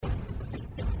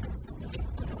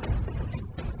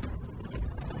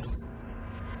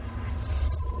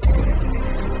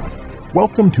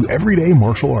Welcome to Everyday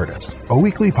Martial Artist, a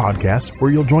weekly podcast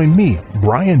where you'll join me,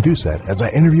 Brian Doucette, as I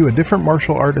interview a different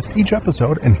martial artist each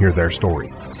episode and hear their story.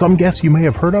 Some guests you may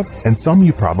have heard of, and some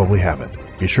you probably haven't.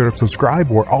 Be sure to subscribe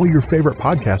where all your favorite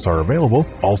podcasts are available.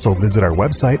 Also visit our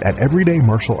website at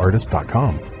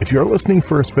everydaymartialartist.com. If you're listening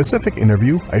for a specific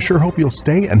interview, I sure hope you'll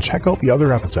stay and check out the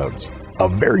other episodes. A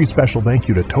very special thank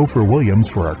you to Topher Williams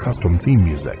for our custom theme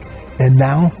music. And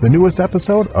now, the newest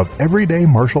episode of Everyday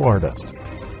Martial Artist.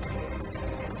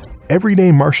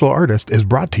 Everyday Martial Artist is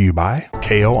brought to you by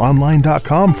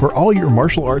KOOnline.com for all your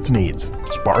martial arts needs.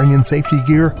 Sparring and safety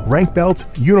gear, rank belts,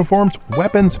 uniforms,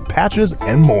 weapons, patches,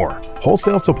 and more.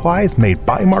 Wholesale supplies made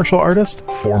by martial artists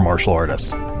for martial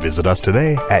artists. Visit us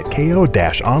today at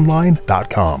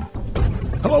ko-online.com.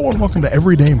 Hello and welcome to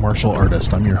Everyday Martial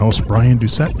Artist. I'm your host, Brian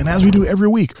Doucette, and as we do every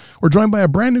week, we're joined by a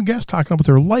brand new guest talking about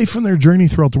their life and their journey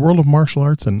throughout the world of martial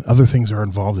arts and other things they're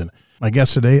involved in. My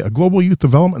guest today, a global youth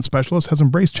development specialist, has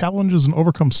embraced challenges and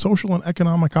overcome social and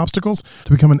economic obstacles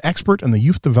to become an expert in the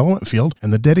youth development field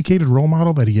and the dedicated role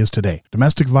model that he is today.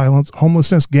 Domestic violence,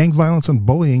 homelessness, gang violence, and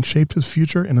bullying shaped his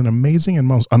future in an amazing and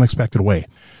most unexpected way.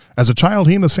 As a child,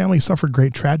 he and his family suffered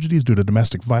great tragedies due to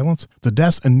domestic violence. The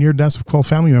deaths and near deaths of 12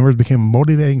 family members became a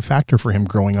motivating factor for him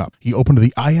growing up. He opened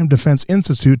the I Am Defense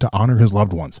Institute to honor his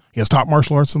loved ones. He has taught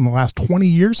martial arts in the last 20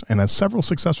 years and has several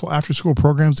successful after-school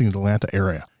programs in the Atlanta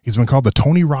area. He's been called the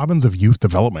Tony Robbins of youth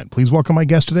development. Please welcome my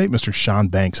guest today, Mr. Shaun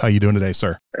Banks. How are you doing today,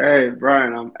 sir? Hey,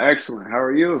 Brian, I'm excellent. How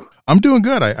are you? I'm doing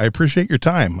good. I appreciate your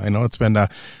time. I know it's been,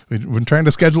 we've been trying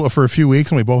to schedule it for a few weeks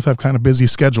and we both have kind of busy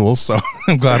schedules. So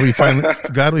I'm glad we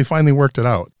finally worked it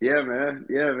out. Yeah, man.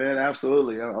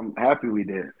 Absolutely. I'm happy we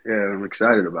did. Yeah, I'm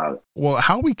excited about it. Well,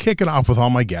 how we kick it off with all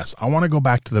my guests, I want to go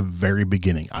back to the very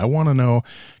beginning. I want to know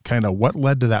kind of what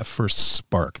led to that first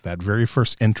spark, that very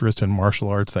first interest in martial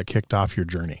arts that kicked off your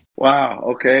journey. Wow.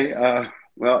 Okay.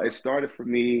 Well, it started for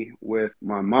me with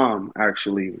my mom,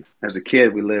 actually. As a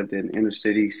kid, we lived in inner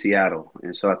city Seattle.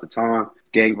 And so at the time,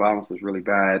 gang violence was really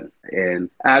bad. And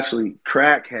actually,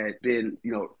 crack had been,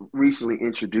 recently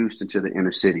introduced into the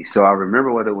inner city. So I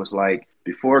remember what it was like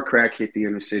before crack hit the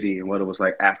inner city and what it was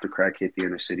like after crack hit the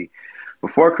inner city.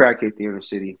 Before crack hit the inner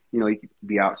city, you could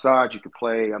be outside, you could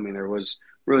play. I mean, there was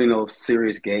really no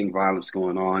serious gang violence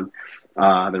going on.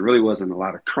 There really wasn't a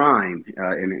lot of crime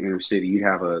in the inner city. You'd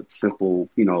have a simple,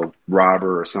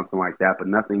 robber or something like that, but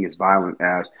nothing as violent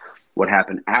as what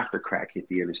happened after crack hit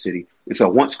the inner city. And so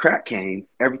once crack came,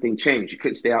 everything changed. You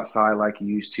couldn't stay outside like you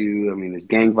used to. I mean, this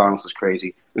gang violence was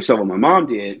crazy. And so what my mom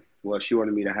did was she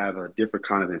wanted me to have a different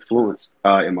kind of influence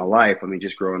in my life. I mean,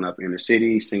 just growing up in the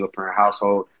city, single parent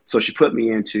household. So she put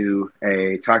me into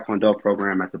a Taekwondo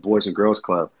program at the Boys and Girls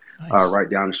Club. Nice. Right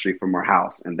down the street from our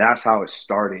house. And that's how it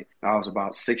started. I was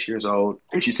about 6 years old.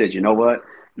 And she said, you know what?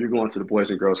 You're going to the Boys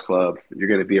and Girls Club. You're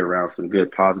going to be around some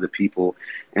good, positive people.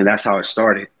 And that's how it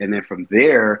started. And then from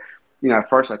there, at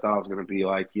first I thought I was going to be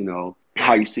like,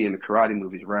 how you see in the karate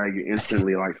movies, right? You're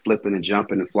instantly like flipping and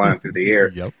jumping and flying through the air.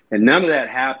 Yep. And none of that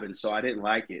happened. So I didn't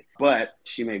like it. But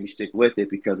she made me stick with it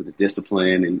because of the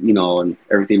discipline and, and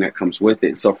everything that comes with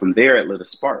it. So from there, it lit a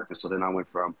spark. And so then I went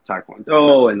from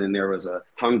Taekwondo, and then there was a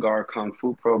Hungar Kung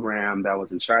Fu program that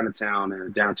was in Chinatown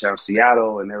and downtown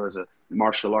Seattle. And there was a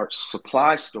martial arts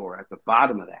supply store at the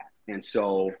bottom of that. And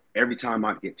so every time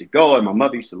I'd get to go, and my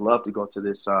mother used to love to go to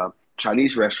this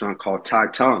Chinese restaurant called Thai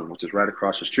Tung, which is right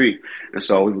across the street. And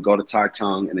so we would go to Thai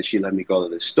Tung, and then she let me go to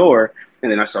this store.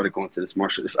 And then I started going to this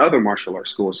other martial arts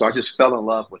school. So I just fell in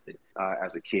love with it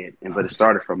as a kid. But it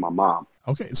started from my mom.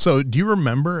 Okay. So do you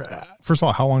remember, first of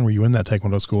all, how long were you in that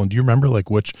Taekwondo school? And do you remember like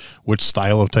which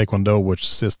style of Taekwondo, which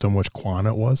system, which Kwan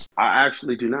it was? I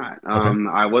actually do not. Okay.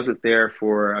 I wasn't there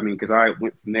because I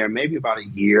went from there maybe about a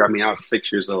year. I mean, I was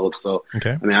 6 years old. So,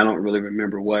 okay. I mean, I don't really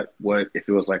remember what if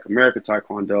it was like American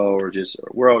Taekwondo or just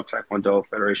World Taekwondo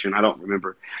Federation. I don't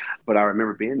remember. But I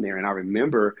remember being there, and I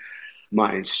remember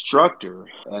my instructor,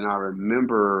 and I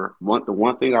remember the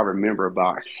one thing I remember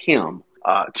about him,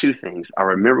 two things. I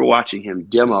remember watching him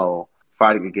demo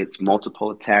fighting against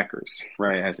multiple attackers,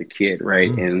 right, as a kid, right?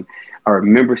 Mm. And I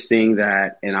remember seeing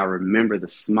that, and I remember the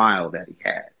smile that he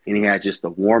had. And he had just the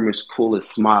warmest,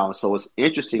 coolest smile. So it's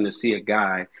interesting to see a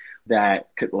guy that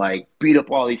could like beat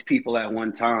up all these people at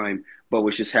one time, but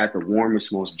was just had the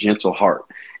warmest, most gentle heart.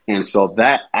 And so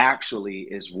that actually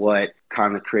is what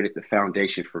kind of created the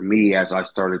foundation for me as I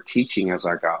started teaching as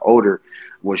I got older,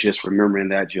 was just remembering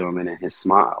that gentleman and his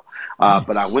smile.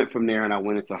 But I Nice. went from there and I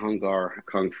went into Hungar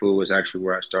Kung Fu was actually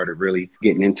where I started really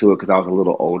getting into it because I was a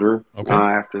little older Okay.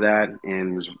 after that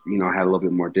and was, had a little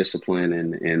bit more discipline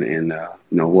and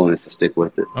willingness to stick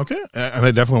with it. Okay. And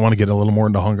I definitely want to get a little more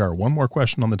into Hungar. One more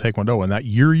question on the Taekwondo. And that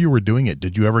year you were doing it,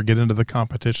 did you ever get into the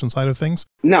competition side of things?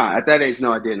 No, at that age,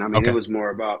 no, I didn't. I mean, Okay. it was more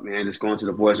about, man, just going to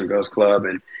the Boys and Girls Club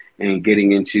and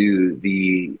getting into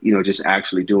the, just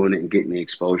actually doing it and getting the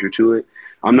exposure to it.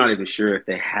 I'm not even sure if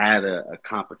they had a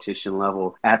competition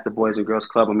level at the Boys and Girls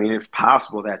Club. I mean, it's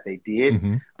possible that they did,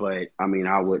 but I mean,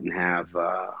 I wouldn't have.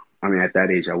 At that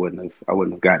age, I wouldn't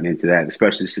have gotten into that,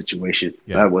 especially the situation.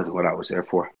 Yeah. That wasn't what I was there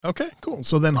for. Okay, cool.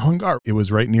 So then Hungar, it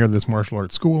was right near this martial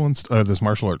arts school and this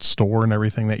martial arts store and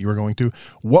everything that you were going to.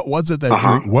 What was it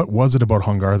that what was it about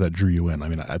Hungar that drew you in? I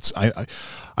mean,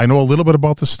 I know a little bit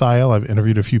about the style. I've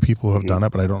interviewed a few people who have done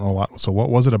it, but I don't know a lot. So what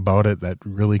was it about it that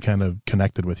really kind of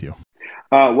connected with you?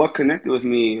 What connected with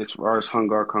me as far as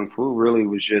Hungar Kung Fu really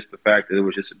was just the fact that it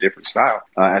was just a different style.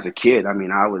 As a kid, I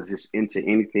mean, I was just into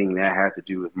anything that had to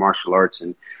do with martial arts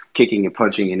and kicking and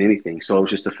punching and anything. So it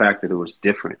was just the fact that it was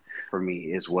different for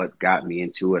me is what got me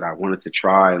into it. I wanted to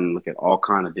try and look at all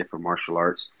kind of different martial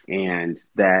arts, and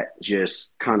that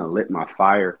just kind of lit my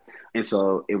fire. And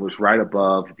so it was right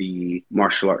above the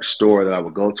martial arts store that I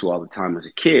would go to all the time as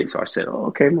a kid. So I said, oh,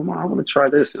 okay, Mama, I want to try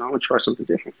this and I want to try something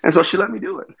different. And so she let me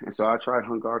do it. And so I tried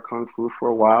Hungar Kung Fu for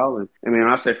a while. And I mean, when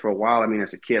I say for a while, I mean,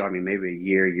 as a kid, I mean, maybe a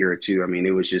year or two. I mean,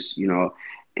 it was just, and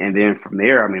then from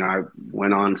there, I mean, I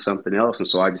went on to something else. And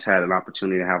so I just had an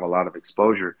opportunity to have a lot of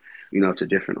exposure, to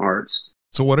different arts.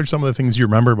 So what are some of the things you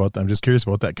remember about them? I'm just curious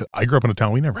about that. 'Cause I grew up in a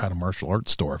town. We never had a martial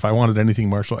arts store. If I wanted anything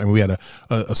martial, I mean, we had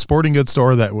a sporting goods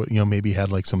store that, maybe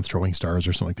had like some throwing stars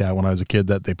or something like that. When I was a kid,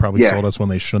 that they probably sold us when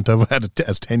they shouldn't have had it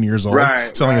as 10 years old,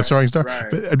 selling a throwing star. Right.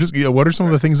 But I'm just, what are some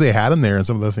of the things they had in there and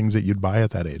some of the things that you'd buy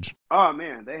at that age? Oh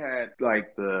man, they had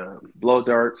like the blow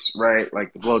darts, right?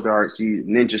 Like the blow darts,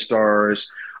 ninja stars.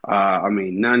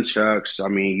 Nunchucks. I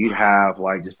mean, you'd have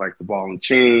like just like the ball and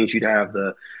chains. You'd have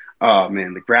the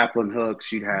grappling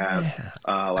hooks. You'd have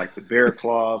like the bear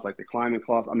claws, like the climbing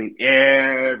claws. I mean,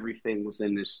 everything was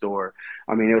in this store.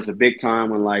 I mean, it was a big time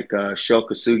when like Sho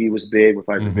Kosugi was big with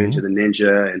like Revenge of the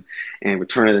Ninja and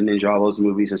Return of the Ninja, all those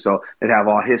movies. And so they'd have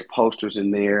all his posters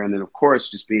in there. And then, of course,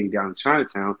 just being down in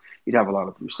Chinatown, you'd have a lot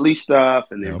of Bruce Lee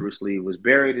stuff. And then Bruce Lee was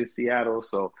buried in Seattle.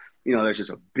 So there's just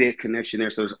a big connection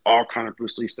there. So there's all kind of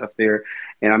Bruce Lee stuff there.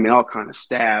 And I mean, all kind of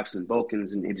staffs and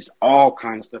Bokens and just all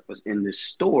kind of stuff was in this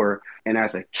store. And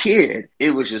as a kid,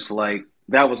 it was just like,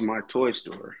 that was my toy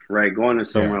store, right? Going to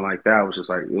somewhere like that was just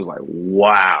like, it was like,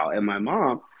 wow. And my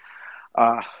mom,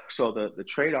 so the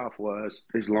trade-off was,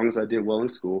 as long as I did well in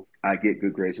school, I get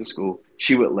good grades in school,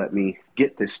 she would let me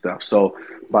get this stuff. So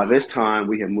by this time,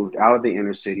 we had moved out of the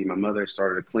inner city. My mother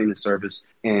started a cleaning service,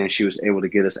 and she was able to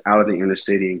get us out of the inner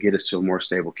city and get us to a more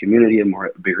stable community, a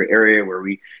more bigger area where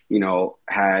we,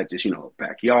 had just,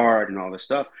 backyard and all this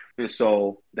stuff. And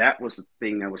so that was the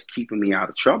thing that was keeping me out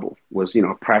of trouble was,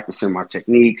 practicing my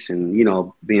techniques and,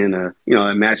 being a,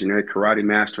 imaginary karate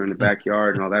master in the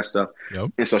backyard and all that stuff.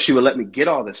 Yep. And so she would let me get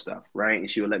all this stuff, right?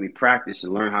 And she would let me practice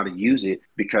and learn how to use it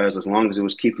because as long as it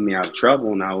was keeping me out of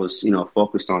trouble and I was,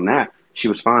 focused on that, she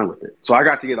was fine with it. So I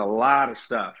got to get a lot of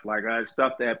stuff, like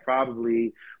stuff that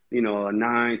probably, a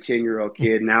 9-10-year-old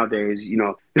kid nowadays,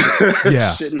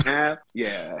 shouldn't have.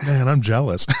 Yeah. Man, I'm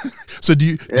jealous. So do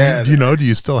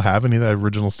you still have any of that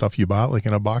original stuff you bought, like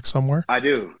in a box somewhere? I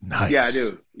do. Nice. Yeah, I do.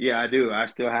 Yeah, I do. I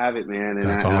still have it, man. And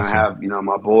That's awesome. I have,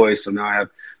 my boys. So now I have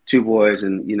 2 boys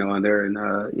and, and they're in,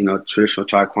 traditional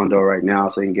Taekwondo right now.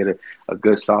 So they can get a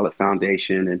good solid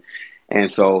foundation. And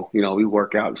so, we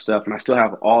work out and stuff. And I still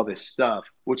have all this stuff,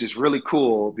 which is really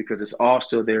cool because it's all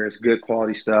still there. It's good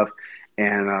quality stuff.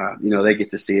 And, they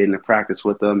get to see it in the practice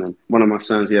with them. And one of my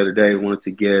sons the other day wanted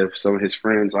to give some of his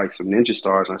friends like some ninja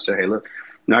stars. And I said, hey, look,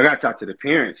 now I got to talk to the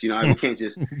parents. We can't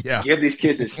just give these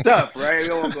kids this stuff, right? We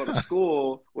don't want to go to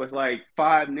school with like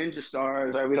 5 ninja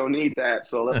stars. Right? We don't need that.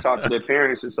 So let's talk to their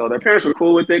parents. And so their parents were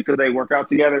cool with it because they work out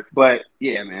together. But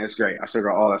yeah, man, it's great. I still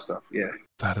got all that stuff. Yeah.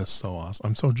 That is so awesome.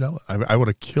 I'm so jealous. I would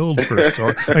have killed for a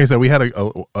store. Like I said, we had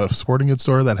a sporting goods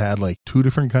store that had like 2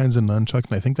 different kinds of nunchucks,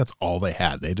 and I think that's all they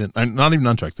had. They didn't, not even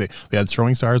nunchucks. They had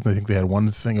throwing stars, and I think they had one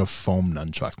thing of foam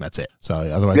nunchucks, and that's it. So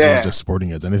otherwise, it was just sporting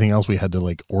goods. Anything else, we had to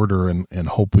like order and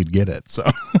hope we'd get it. So.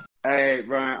 Hey,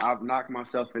 Brian, I've knocked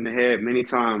myself in the head many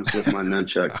times with my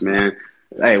nunchucks, man.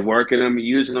 Hey, working them,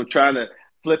 using them, trying to.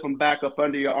 flip them back up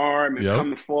under your arm and Yep.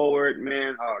 coming forward,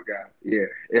 man. Oh God, yeah,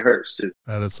 it hurts too.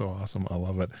 That is so awesome. I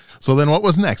love it. So then what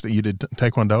was next? You did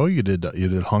Taekwondo, you did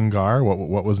Hung Gar.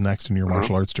 What was next in your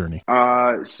martial arts journey?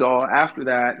 So after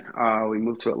that, we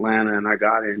moved to Atlanta, and I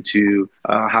got into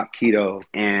Hapkido,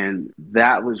 and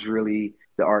that was really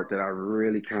the art that I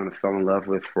really kind of fell in love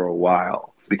with for a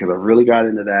while, because I really got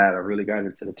into that. I really got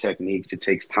into the techniques. It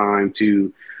takes time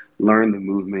to learn the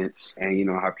movements, and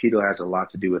Hapkido has a lot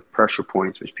to do with pressure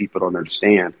points, which people don't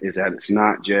understand. Is that it's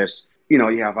not just you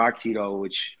have Aikido,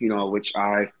 which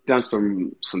I've done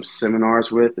some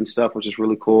seminars with and stuff, which is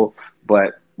really cool.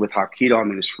 But with Hapkido, I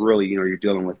mean, it's really, you're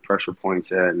dealing with pressure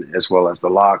points and as well as the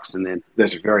locks. And then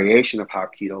there's a variation of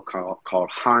Hapkido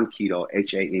called Hankido,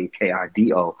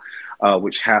 Hankido,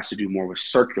 which has to do more with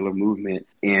circular movement.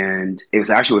 And it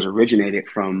was originated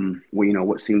from,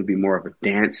 what seemed to be more of a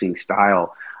dancing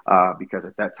style, because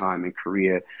at that time in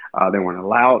Korea, they weren't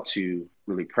allowed to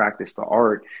really practice the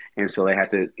art. And so they had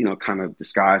to, kind of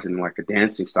disguise it in like a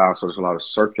dancing style. So there's a lot of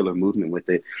circular movement with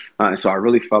it. And so I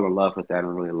really fell in love with that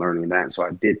and really learning that. And so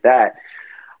I did that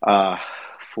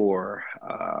for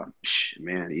over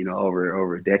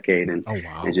a decade. And Oh,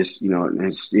 wow. and just,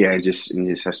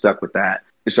 I stuck with that.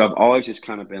 And so I've always just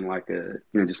kind of been like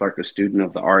just like a student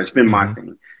of the art. It's been my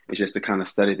thing. It's just to kind of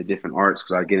study the different arts,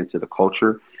 because I get into the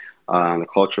culture of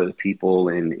the people,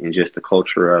 and just the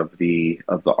culture of the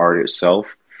art itself.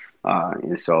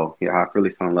 And so, I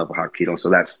really fell in love with Hapkido. So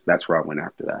that's where I went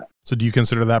after that. So do you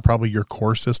consider that probably your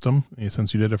core system,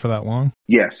 since you did it for that long?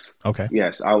 Yes. Okay.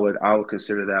 Yes, I would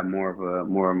consider that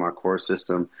more of my core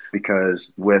system,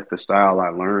 because with the style I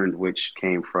learned, which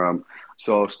came from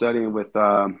studying with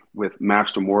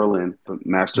Master Moreland,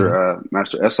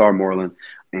 Master SR Moreland,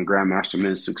 and Grandmaster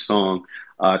Min Suk Song,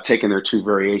 taking their two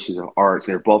variations of arts.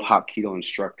 They're both Hapkido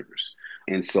instructors.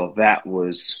 And so that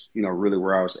was, really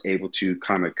where I was able to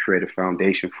kind of create a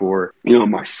foundation for,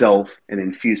 myself, and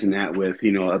then fusing that with,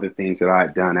 other things that I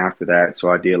had done after that.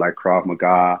 So I did like Krav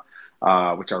Maga,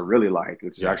 which I really like,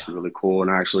 which is actually really cool. And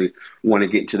I actually want to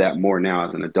get into that more now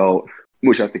as an adult,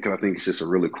 which I think is just a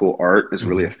really cool art. It's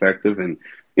really effective. And,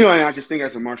 and I just think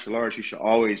as a martial artist, you should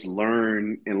always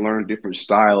learn different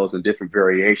styles and different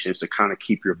variations to kind of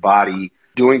keep your body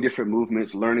doing different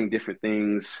movements, learning different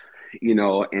things,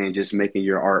 and just making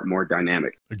your art more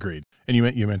dynamic. Agreed. And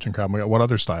you mentioned Krav Maga. What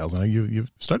other styles? I know you've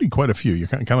studied quite a few. You're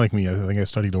kind of like me. I think I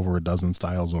studied over a dozen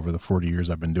styles over the 40 years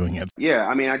I've been doing it. Yeah,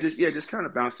 I mean, I just kind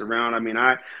of bounced around.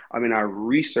 I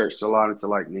researched a lot into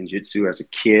like ninjutsu as a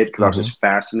kid, because I was just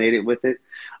fascinated with it.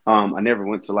 I never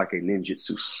went to like a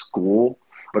ninjutsu school,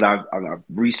 but I've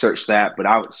researched that. But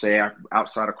I would say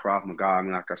outside of Krav Maga, I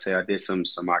mean, like I said, I did some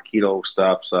Aikido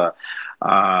stuff.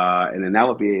 And then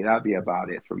that'd be about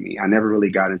it for me. I never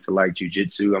really got into like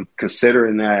jujitsu. I'm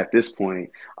considering that at this point.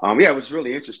 It was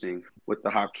really interesting with the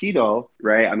Hapkido,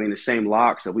 right? I mean, the same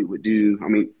locks that we would do. I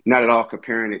mean, not at all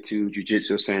comparing it to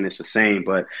jujitsu, saying it's the same,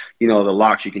 but the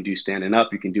locks you can do standing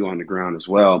up, you can do on the ground as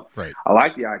well. Right. I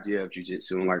like the idea of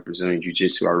jujitsu and like Brazilian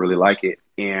jiu-jitsu. I really like it,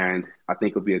 and I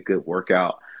think it'll be a good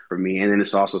workout for me. And then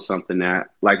it's also something that,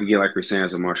 like we're saying,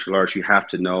 as a martial arts, you have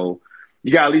to know.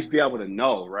 You got to at least be able to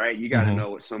know, right? You got to know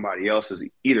what somebody else is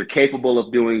either capable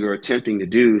of doing or attempting to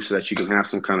do, so that you can have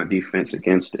some kind of defense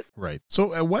against it. Right.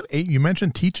 So at what age, you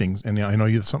mentioned teachings, and I know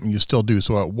it's something you still do.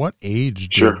 So at what age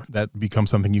did that become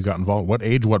something you got involved? What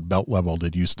age, what belt level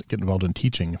did you get involved in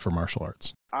teaching for martial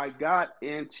arts? I got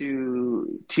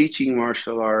into teaching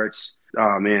martial arts,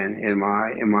 in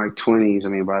my 20s. I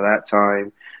mean, by that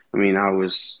time, I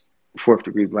was 4th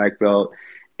degree black belt,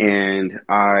 and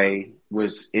I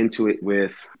was into it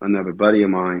with another buddy of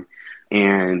mine.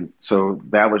 And so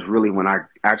that was really when I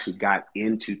actually got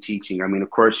into teaching. I mean, of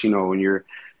course, when you're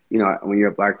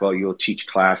a black belt, you'll teach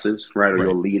classes, right? Or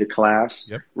you'll lead a class,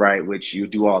 right? Which you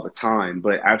do all the time.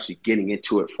 But actually getting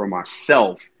into it for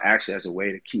myself, actually as a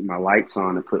way to keep my lights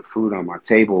on and put food on my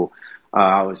table,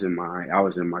 I was in my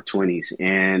 20s.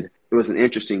 And it was an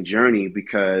interesting journey,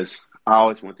 because I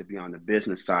always wanted to be on the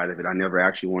business side of it. I never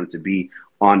actually wanted to be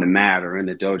on the mat or in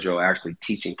the dojo actually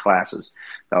teaching classes.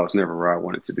 That was never where I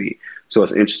wanted to be. So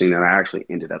it's interesting that I actually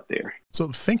ended up there. So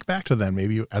think back to then,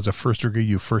 maybe as a first degree,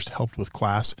 you first helped with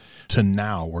class, to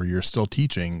now where you're still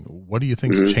teaching. What do you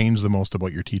think's changed the most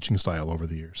about your teaching style over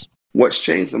the years? What's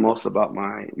changed the most about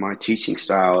my teaching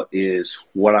style is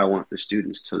what I want the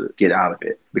students to get out of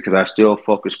it, because I still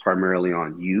focus primarily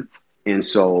on youth. And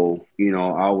so,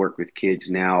 I'll work with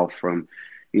kids now from,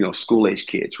 school age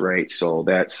kids, right? So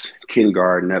that's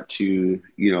kindergarten up to,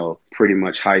 pretty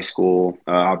much high school.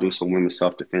 I'll do some women's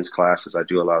self-defense classes. I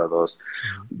do a lot of those.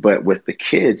 But with the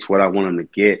kids, what I want them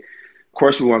to get, of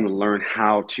course, we want them to learn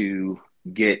how to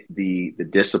get the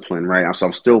discipline, right? So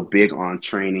I'm still big on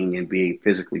training and being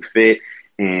physically fit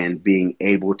and being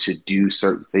able to do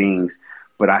certain things,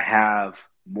 but I have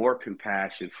more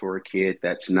compassion for a kid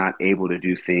that's not able to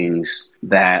do things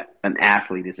that an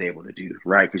athlete is able to do,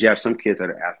 right? Because you have some kids that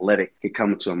are athletic, could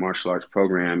come into a martial arts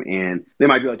program and they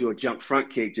might be able to do a jump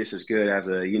front kick just as good as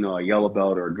a yellow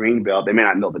belt or a green belt. They may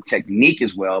not know the technique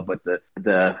as well, but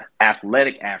the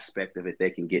athletic aspect of it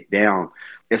they can get down.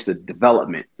 It's the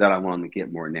development that I want them to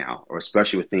get more now, or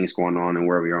especially with things going on and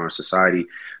where we are in society.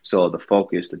 So the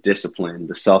focus, the discipline,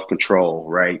 the self-control,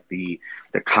 right? The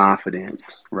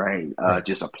confidence, right?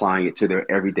 Just applying it to their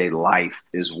everyday life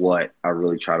is what I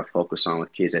really try to focus on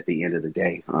with kids at the end of the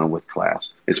day with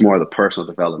class. It's more of the personal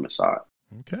development side.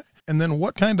 Okay. And then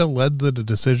what kind of led the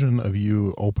decision of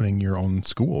you opening your own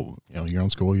school, your own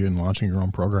school and launching your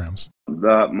own programs?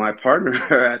 My partner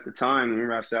at the time,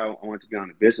 remember I said I wanted to be on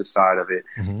the business side of it.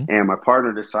 Mm-hmm. And my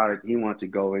partner decided he wanted to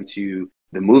go into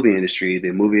the movie industry.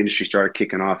 The movie industry started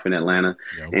kicking off in Atlanta,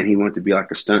 and he wanted to be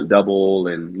like a stunt double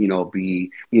and,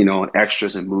 be,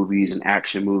 extras in movies and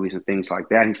action movies and things like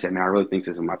that. He said, man, I really think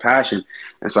this is my passion.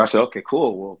 And so I said, okay,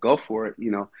 cool. Well, go for it,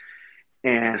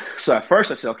 And so at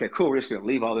first I said, okay, cool. We're just going to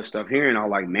leave all this stuff here and I'll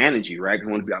manage you, right? I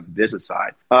want to be on the business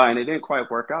side. And it didn't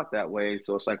quite work out that way.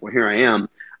 So it's like, well, here I am.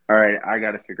 All right, I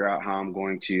got to figure out how I'm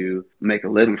going to make a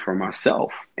living for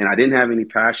myself. And I didn't have any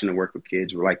passion to work with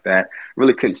kids like that.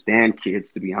 Really couldn't stand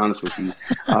kids, to be honest with you.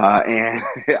 And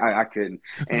I couldn't.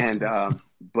 And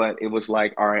but it was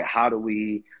like, all right,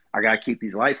 I got to keep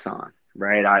these lights on.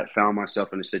 Right. I found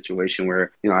myself in a situation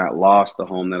where, I had lost the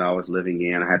home that I was living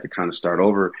in. I had to kind of start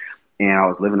over. And I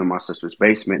was living in my sister's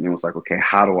basement, and it was like, okay,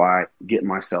 how do I get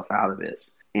myself out of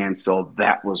this? And so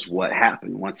that was what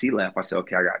happened. Once he left, I said,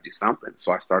 okay, I got to do something.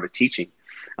 So I started teaching.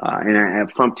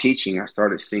 And from teaching, I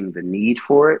started seeing the need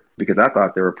for it because I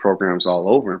thought there were programs all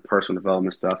over and personal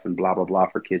development stuff and blah, blah, blah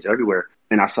for kids everywhere.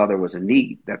 And I saw there was a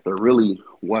need, that there really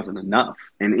wasn't enough.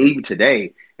 And even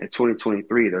today, in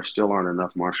 2023, there still aren't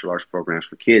enough martial arts programs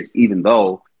for kids, even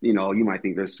though, you might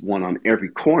think there's one on every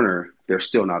corner. There's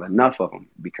still not enough of them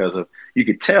you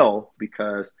could tell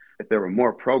because if there were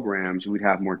more programs, we'd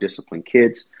have more disciplined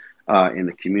kids in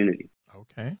the community.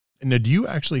 Okay. Now, do you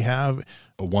actually have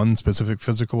one specific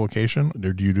physical location,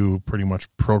 or do you do pretty much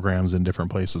programs in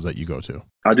different places that you go to?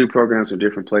 I do programs in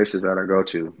different places that I go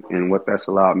to. And what that's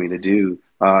allowed me to do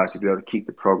is to be able to keep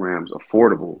the programs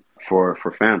affordable for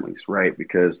families, right?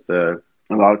 Because a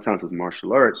lot of times with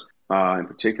martial arts, in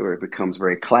particular, it becomes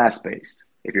very class-based.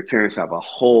 If your parents have a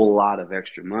whole lot of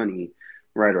extra money,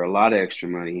 right, or a lot of extra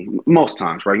money, most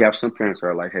times, right, you have some parents that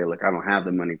are like, hey, look, I don't have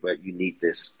the money, but you need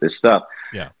this stuff.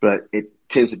 Yeah. But it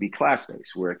tends to be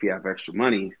class-based, where if you have extra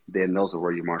money, then those are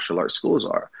where your martial arts schools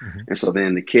are. Mm-hmm. And so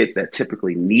then the kids that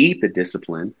typically need the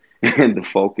discipline and the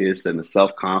focus and the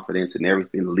self-confidence and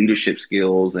everything, the leadership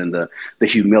skills and the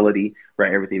humility,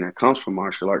 right, everything that comes from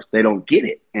martial arts, they don't get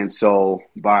it. And so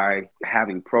by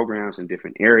having programs in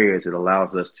different areas, it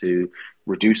allows us to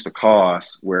reduce the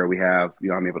costs where we have,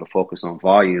 I'm able to focus on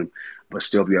volume, but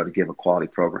still be able to give a quality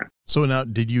program. So now,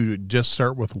 did you just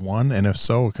start with one? And if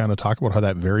so, kind of talk about how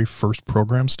that very first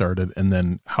program started, and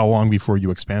then how long before you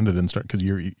expanded and start? Because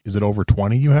is it over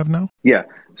 20 you have now? Yeah. Okay.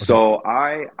 So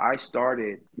I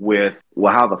started with,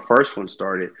 how the first one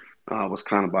started was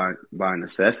kind of by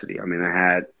necessity. I mean, I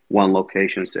had one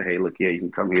location said, hey, look, yeah, you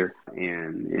can come here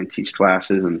and teach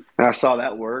classes. And I saw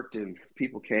that worked, and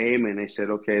people came and they said,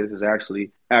 okay, this is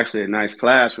actually a nice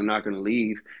class. We're not going to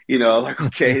leave.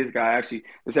 Okay, this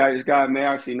guy may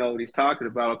actually know what he's talking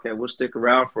about. Okay, we'll stick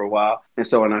around for a while. And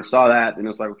so when I saw that, then it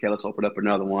was like, okay, let's open up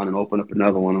another one and open up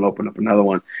another one and open up another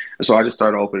one. And so I just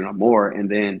started opening up more. And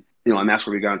then, and that's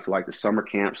where we got into the summer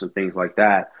camps and things like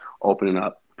that, opening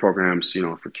up programs,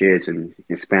 for kids and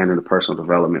expanding the personal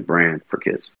development brand for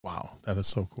kids. Wow. That is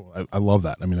so cool. I love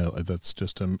that. I mean, that's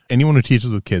just anyone who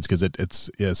teaches with kids, because it's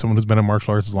someone who's been in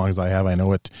martial arts as long as I have. I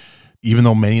know it, even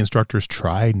though many instructors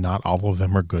try, not all of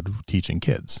them are good teaching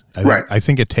kids. I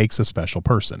think it takes a special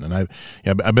person. And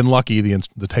I've been lucky. The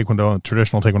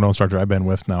traditional Taekwondo instructor I've been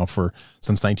with now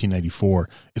since 1994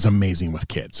 is amazing with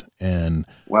kids. And,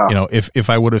 wow. If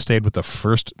I would have stayed with the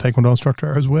first Taekwondo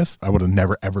instructor I was with, I would have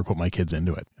never, ever put my kids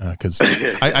into it. Because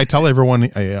I tell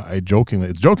everyone, I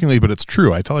jokingly, but it's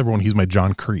true. I tell everyone he's my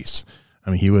John Kreese. I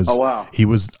mean, he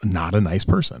was not a nice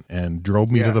person and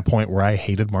drove me to the point where I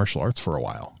hated martial arts for a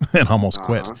while and almost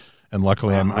quit. And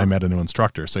luckily I met a new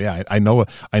instructor. So yeah, I know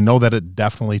that it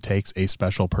definitely takes a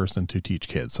special person to teach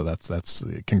kids. So that's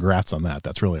congrats on that.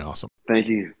 That's really awesome. Thank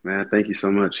you, man. Thank you so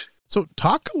much. So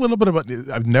talk a little bit about,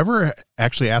 I've never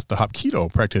actually asked a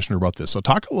Hapkido practitioner about this. So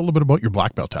talk a little bit about your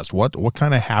black belt test. What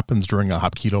kind of happens during a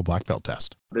Hapkido black belt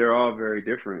test? They're all very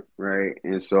different, right?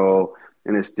 And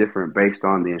it's different based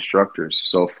on the instructors.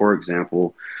 So for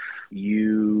example,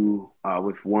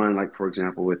 with one, like for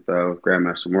example, with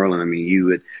Grandmaster Merlin, I mean, you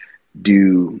would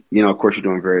do, of course, you're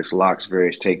doing various locks,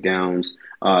 various takedowns,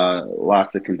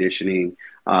 lots of conditioning.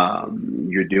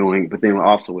 You're doing, but then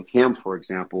also with him, for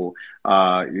example,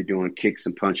 you're doing kicks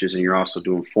and punches, and you're also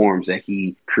doing forms that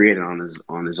he created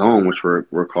on his own, which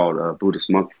were called Buddhist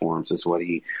monk forms. That's what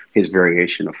his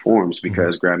variation of forms,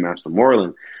 because Grandmaster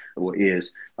Merlin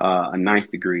is a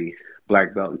ninth degree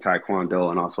black belt in Taekwondo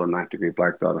and also a ninth degree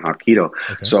black belt in Hapkido.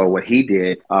 Okay. So what he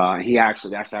did,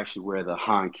 that's actually where the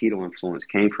Hapkido influence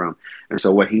came from. And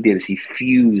so what he did is he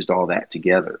fused all that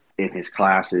together in his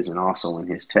classes and also in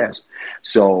his tests.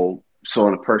 So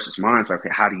in a person's mind, it's like, okay,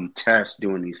 how do you test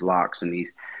doing these locks and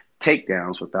these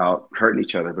takedowns without hurting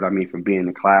each other? But I mean, from being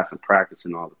in class and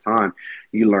practicing all the time,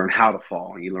 you learn how to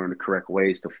fall and you learn the correct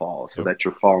ways to fall so that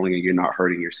you're falling and you're not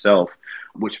hurting yourself,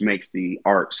 which makes the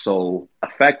art so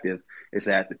effective. Is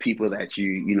that the people that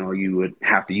you would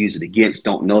have to use it against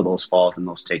don't know those falls and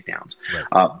those takedowns.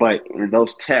 Right. But in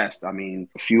those tests, I mean,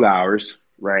 a few hours,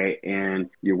 right? And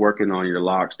you're working on your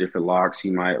locks, different locks.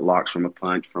 You might locks from a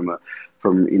punch, from a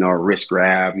wrist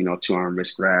grab, 2-arm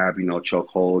wrist grab, choke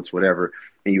holds, whatever.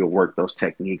 And you would work those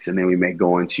techniques. And then we may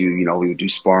go into, we would do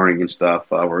sparring and stuff,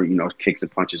 or, kicks and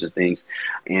punches and things.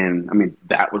 And I mean,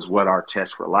 that was what our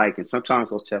tests were like. And sometimes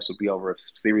those tests would be over a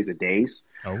series of days.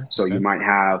 Oh, okay. So you might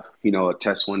have, a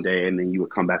test one day, and then you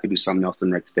would come back and do something else the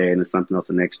next day, and then something else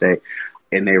the next day.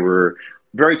 And they were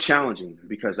very challenging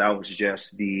because that was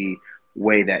just the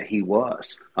way that he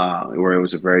was, where it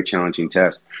was a very challenging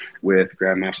test. With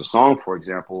Grandmaster Shaun, for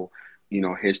example,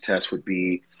 his test would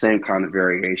be same kind of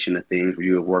variation of things where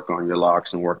you would work on your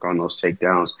locks and work on those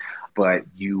takedowns, but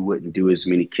you wouldn't do as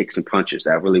many kicks and punches.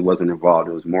 That really wasn't involved.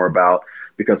 It was more about,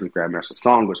 because of Grandmaster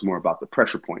Shaun, was more about the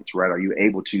pressure points, right? Are you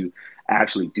able to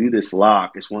actually do this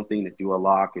lock? It's one thing to do a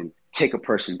lock and take a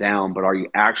person down, but are you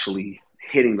actually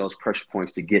hitting those pressure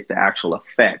points to get the actual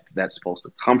effect that's supposed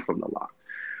to come from the lock?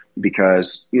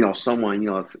 Because, someone,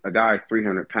 a guy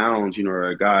 300 pounds, or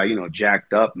a guy,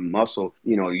 jacked up and muscle,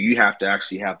 you have to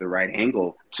actually have the right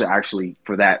angle to actually,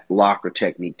 for that lock or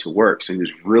technique to work. So he was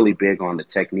really big on the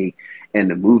technique and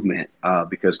the movement,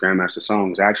 because Grandmaster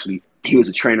Shaun he was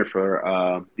a trainer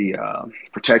for the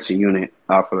protection unit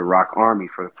for the ROK Army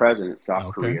for the president of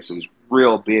South Korea. So he was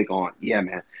real big on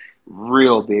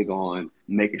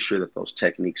making sure that those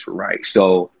techniques were right.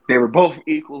 So they were both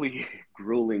equally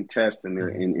grueling tests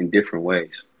in different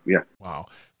ways. Yeah. Wow.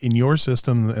 In your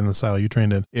system and the style you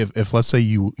trained in, if let's say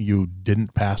you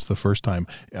didn't pass the first time,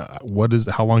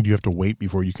 how long do you have to wait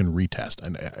before you can retest?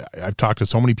 And I've talked to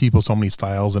so many people, so many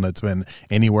styles, and it's been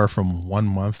anywhere from 1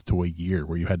 month to a year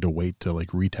where you had to wait to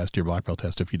retest your black belt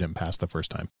test if you didn't pass the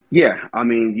first time. Yeah. I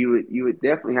mean, you would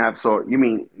definitely have, so you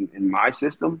mean in my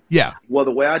system? Yeah. Well, the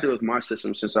way I do it with my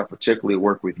system, since I particularly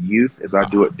work with youth, is I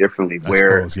do it differently.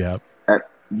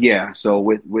 Yeah. So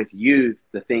with youth,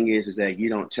 the thing is that you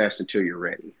don't test until you're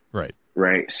ready. Right.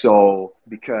 Right. So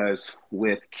because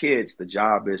with kids, the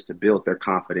job is to build their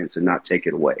confidence and not take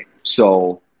it away.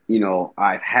 So,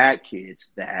 I've had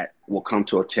kids that will come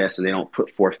to a test and they don't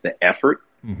put forth the effort.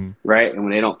 Mm-hmm. Right. And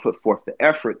when they don't put forth the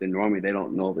effort, then normally they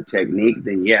don't know the technique.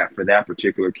 Then, yeah, for that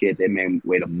particular kid, they may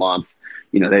wait a month.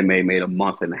 They may wait a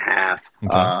month and a half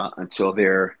until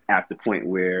they're at the point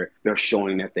where they're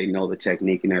showing that they know the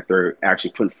technique and that they're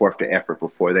actually putting forth the effort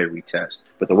before they retest.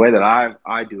 But the way that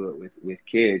I do it with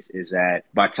kids is that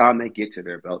by the time they get to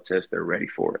their belt test, they're ready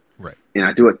for it. Right. And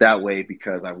I do it that way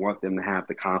because I want them to have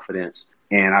the confidence.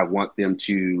 And I want them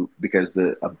to, because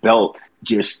a belt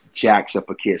just jacks up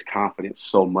a kid's confidence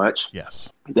so much.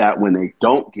 Yes. That when they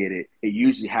don't get it, it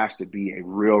usually has to be a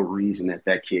real reason that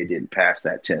kid didn't pass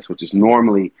that test, which is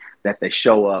normally that they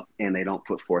show up and they don't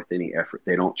put forth any effort.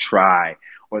 They don't try,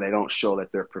 or they don't show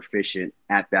that they're proficient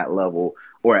at that level,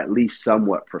 or at least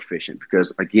somewhat proficient.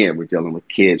 Because again, we're dealing with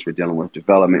kids, we're dealing with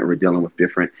development, we're dealing with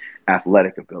different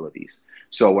athletic abilities.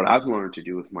 So what I've learned to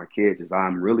do with my kids is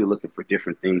I'm really looking for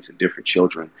different things in different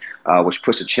children, which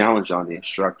puts a challenge on the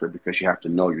instructor because you have to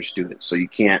know your students. So you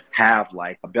can't have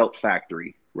like a belt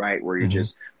factory, right, where you're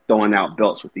just throwing out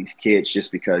belts with these kids just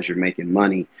because you're making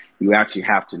money. You actually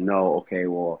have to know, okay,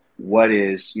 well, what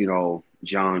is,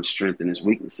 John's strength and his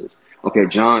weaknesses? Okay,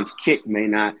 John's kick may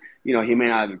not he may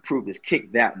not have improved his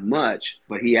kick that much,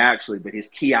 but his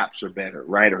key ops are better,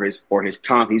 right? Or his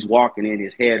comp, he's walking in,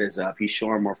 his head is up, he's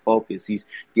showing more focus, he's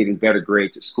getting better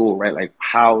grades at school, right? Like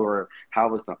how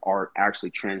is the art actually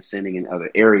transcending in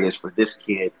other areas for this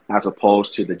kid as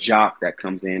opposed to the jock that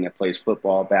comes in that plays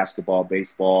football, basketball,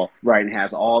 baseball, right, and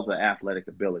has all the athletic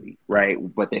ability, right?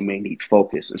 But they may need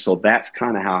focus. And so that's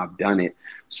kind of how I've done it,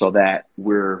 so that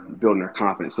we're building their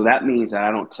confidence. So that means that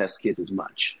I don't test kids as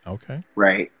much. Okay.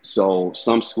 Right. So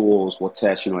some schools will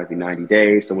test, every 90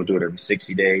 days. Some will do it every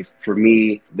 60 days. For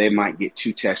me, they might get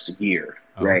 2 tests a year.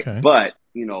 Right. Okay. But,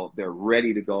 they're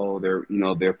ready to go.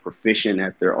 They're proficient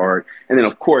at their art. And then,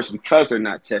 of course, because they're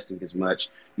not testing as much,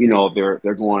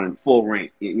 they're going full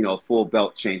rank, full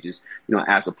belt changes,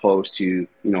 as opposed to,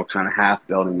 kind of half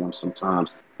belting them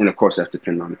sometimes. And, of course, that's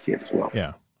depending on the kid as well.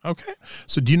 Yeah. Okay.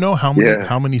 So do you know how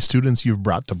many students you've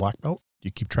brought to black belt? Do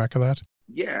you keep track of that?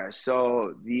 Yeah.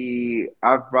 So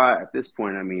I've brought at this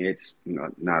point, I mean, it's,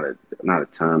 not a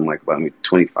ton, like about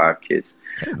 25 kids.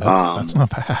 Hey, that's not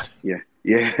bad. Yeah.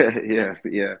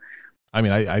 Yeah. I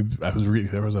mean, I was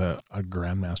reading, there was a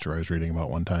grandmaster I was reading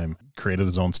about one time, created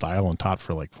his own style and taught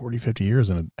for like 40, 50 years,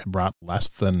 and it brought less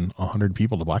than 100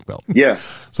 people to black belt. Yeah.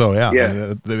 So I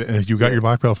mean, if you got your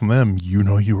black belt from them, you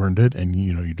earned it, and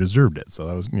you deserved it. So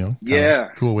that was,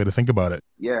 a cool way to think about it.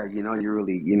 Yeah. You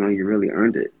really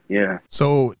earned it. Yeah.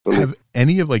 So have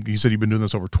any of, like you said, you've been doing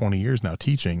this over 20 years now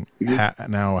teaching. Mm-hmm.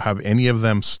 Now, have any of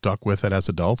them stuck with it as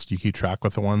adults? Do you keep track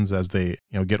with the ones as they,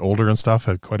 get older and stuff?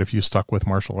 Have quite a few stuck with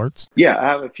martial arts? Yeah, I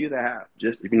have a few that have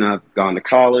just, I've gone to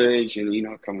college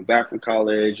and, coming back from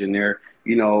college, and they're,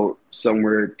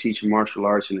 somewhere teaching martial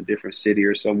arts in a different city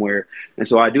or somewhere. And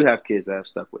so I do have kids that have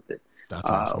stuck with it. That's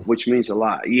awesome. Which means a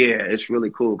lot. Yeah, it's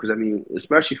really cool. Because,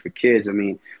 especially for kids,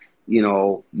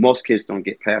 most kids don't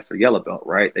get past their yellow belt,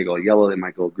 right? They go yellow, they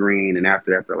might go green. And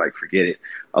after that, they're like, forget it.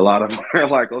 A lot of them are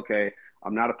like, okay,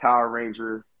 I'm not a Power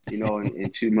Ranger,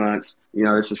 in 2 months,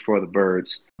 this is for the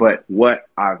birds. But what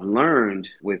I've learned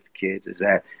with kids is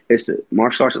that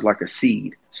martial arts is like a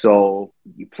seed. So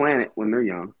you plant it when they're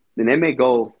young, then they may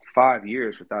go 5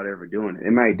 years without ever doing it.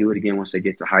 They might do it again once they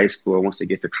get to high school, or once they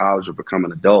get to college or become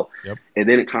an adult. Yep. And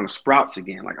then it kind of sprouts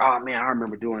again. Like, oh man, I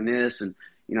remember doing this, and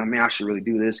I should really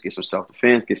do this, get some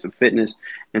self-defense, get some fitness.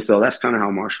 And so that's kind of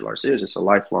how martial arts is. It's a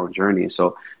lifelong journey. And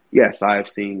so, yes, I've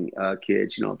seen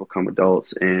kids, become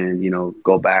adults and,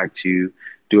 go back to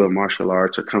doing martial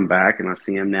arts, or come back, and I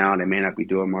see them now, and they may not be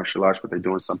doing martial arts, but they're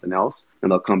doing something else.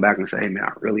 And they'll come back and say, hey, man,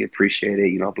 I really appreciate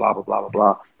it, blah, blah, blah, blah,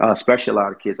 blah. Especially a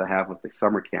lot of kids I have with the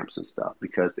summer camps and stuff,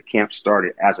 because the camp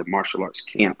started as a martial arts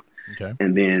camp. Okay.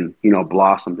 And then,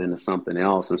 blossomed into something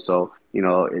else. And so,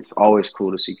 it's always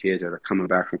cool to see kids that are coming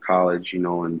back from college,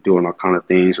 and doing all kind of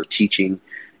things, or teaching,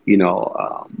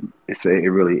 it's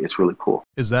really cool.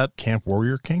 Is that Camp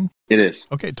Warrior King? It is.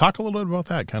 Okay. Talk a little bit about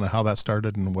that, kind of how that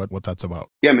started and what that's about.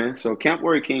 Yeah, man. So Camp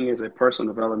Warrior King is a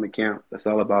personal development camp that's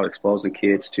all about exposing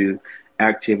kids to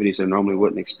activities they normally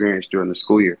wouldn't experience during the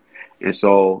school year. And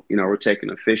so, we're taking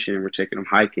them fishing, we're taking them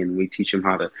hiking, we teach them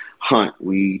how to hunt,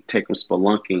 we take them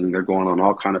spelunking, they're going on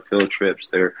all kind of field trips,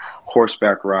 they're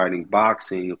horseback riding,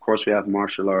 boxing, of course we have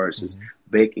martial arts,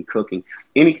 baking, cooking,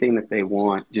 anything that they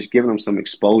want, just giving them some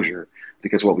exposure.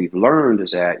 Because what we've learned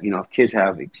is that, if kids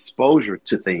have exposure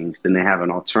to things, then they have an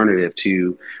alternative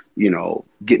to,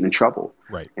 getting in trouble.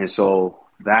 Right. And so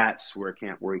that's where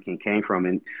Camp Warrior King came from.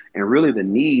 And really the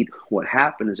need, what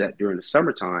happened is that during the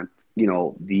summertime,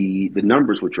 the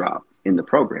numbers would drop in the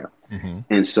program. Mm-hmm.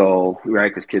 And so, right,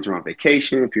 because kids are on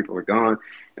vacation, people are gone.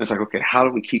 And it's like, okay, how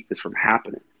do we keep this from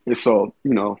happening? And so,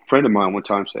 a friend of mine one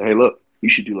time said, hey, look,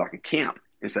 you should do like a camp.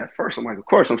 And so at first I'm like, of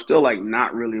course, I'm still like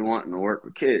not really wanting to work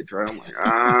with kids, right? I'm like,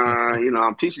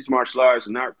 I'm teaching these martial arts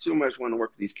and not too much wanting to work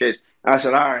with these kids. And I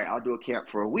said, all right, I'll do a camp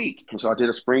for a week. And so I did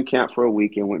a spring camp for a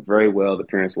week and went very well. The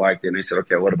parents liked it. And they said,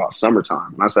 okay, what about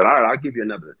summertime? And I said, all right, I'll give you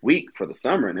another week for the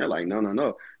summer. And they're like,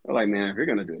 no. They're like, man, if you're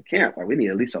going to do a camp, like, we need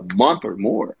at least a month or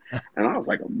more. And I was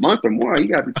like, a month or more? You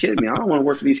got to be kidding me. I don't want to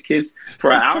work with these kids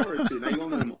for an hour or two. Now you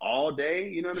want them all day,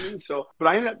 you know what I mean? So, but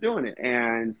I ended up doing it.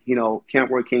 And, Camp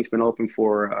Warrior King's been open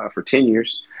for 10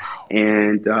 years.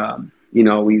 And,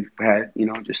 we've had,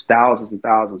 just thousands and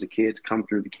thousands of kids come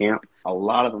through the camp. A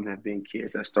lot of them have been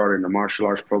kids that started in the martial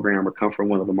arts program or come from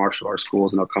one of the martial arts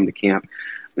schools, and they'll come to camp.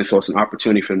 And so it's an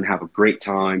opportunity for them to have a great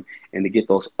time and to get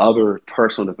those other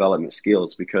personal development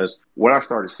skills. Because what I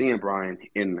started seeing, Brian,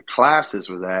 in the classes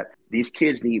was that these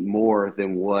kids need more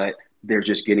than what they're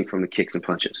just getting from the kicks and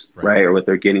punches, right? Or what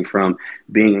they're getting from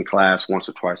being in class once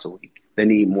or twice a week. They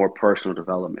need more personal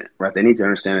development, right? They need to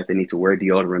understand that they need to wear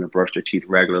deodorant and brush their teeth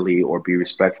regularly or be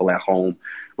respectful at home,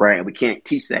 right? And we can't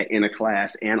teach that in a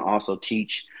class and also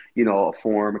teach, a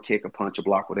form, a kick, a punch, a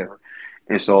block, whatever.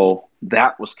 And so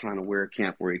that was kind of where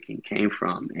Camp King came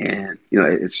from. And,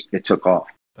 it took off.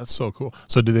 That's so cool.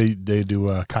 So do they do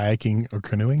kayaking or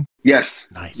canoeing? Yes.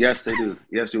 Nice. Yes, they do.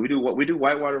 Yes, we do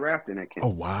whitewater rafting at camp. Oh,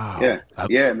 wow. Yeah.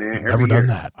 Yeah, man. I've never done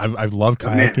that. I've loved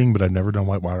kayaking, but I've never done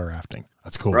whitewater rafting.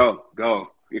 That's cool. Bro,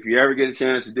 go. If you ever get a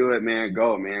chance to do it, man,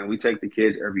 go, man. We take the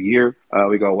kids every year.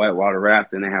 We go whitewater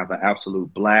rafting. They have an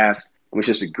absolute blast. It's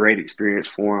just a great experience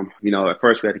for them. At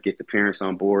first we had to get the parents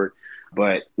on board,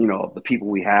 but, the people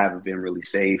we have been really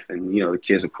safe. And, the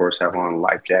kids, of course, have on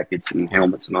life jackets and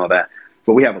helmets and all that.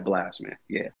 But we have a blast, man.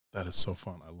 Yeah. That is so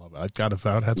fun. I love it. If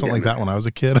I had something like that when I was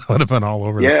a kid, I would have been all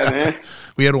over that. Yeah, man.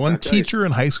 We had one teacher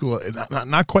in high school,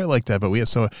 not quite like that, but it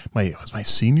was my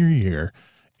senior year.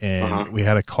 And we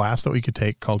had a class that we could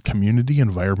take called Community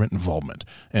Environment Involvement.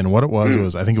 And what it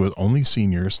was, I think it was only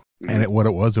seniors. And it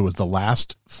was the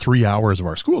last 3 hours of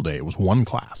our school day. It was one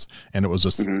class. And it was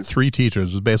just three teachers.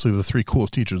 It was basically the three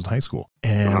coolest teachers in high school.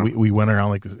 And we went around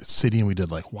like the city and we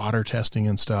did like water testing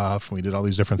and stuff. And we did all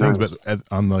these different things. But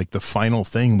on like the final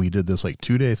thing, we did this like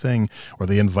 2-day thing where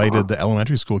they invited the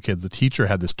elementary school kids. The teacher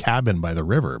had this cabin by the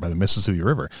river, by the Mississippi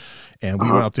River. And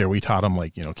we went out there, we taught them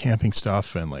like, camping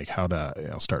stuff and like how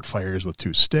to start fires with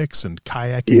 2 sticks and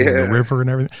kayaking in the river and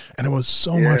everything. And it was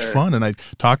so much fun. And I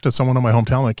talked to someone in my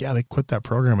hometown, like, they quit that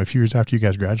program a few years after you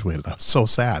guys graduated. That was so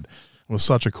sad. It was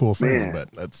such a cool thing. But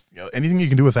that's anything you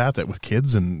can do with that with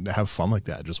kids and have fun like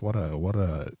that. Just what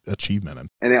a achievement.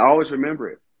 And they always remember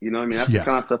it. That's the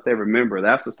kind of stuff they remember.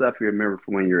 That's the stuff you remember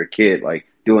from when you're a kid, like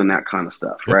doing that kind of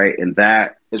stuff, right? And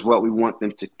that is what we want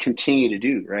them to continue to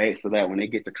do, right? So that when they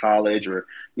get to college or,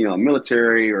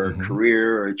 military or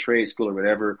career or trade school or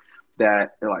whatever,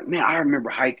 that they're like, man, I remember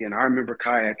hiking. I remember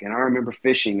kayaking. I remember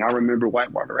fishing. I remember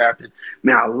whitewater rafting.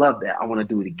 Man, I love that. I want to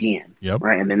do it again,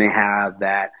 right? And then they have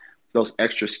those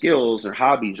extra skills or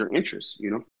hobbies or interests,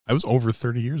 I was over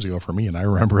 30 years ago for me, and I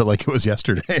remember it like it was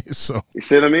yesterday. So you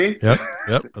see what I mean? Yep.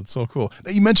 That's so cool.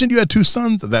 Now, you mentioned you had 2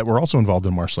 sons that were also involved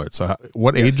in martial arts. So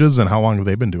what ages and how long have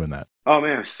they been doing that? Oh,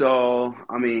 man. So,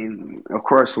 of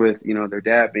course, with, their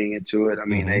dad being into it,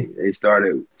 they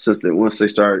started once they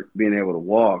started being able to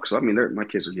walk. So, my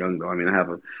kids are young, though. I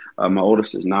have my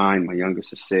oldest is 9, my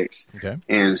youngest is 6. Okay.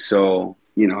 And so,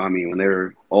 when they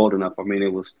were old enough,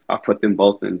 I put them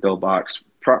both in dough box,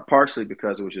 partially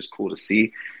because it was just cool to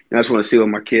see. I just want to see what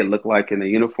my kid looked like in the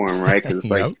uniform, right? Because it's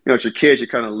like, it's your kids, you're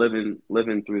kind of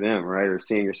living through them, right? Or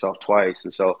seeing yourself twice.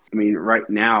 And so, right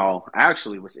now,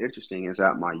 actually, what's interesting is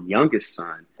that my youngest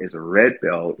son is a red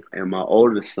belt and my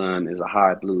oldest son is a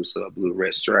high blue, so a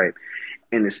blue-red stripe.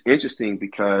 And it's interesting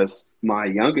because my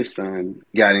youngest son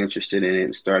got interested in it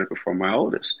and started before my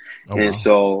oldest.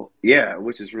 So,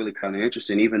 which is really kind of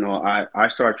interesting, even though I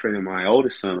started training my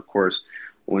oldest son, of course,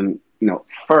 when,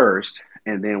 first.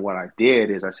 And then what I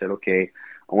did is I said, okay,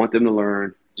 I want them to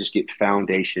learn, just get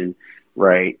foundation,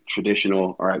 right?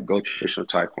 Traditional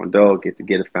Taekwondo,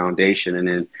 get a foundation. And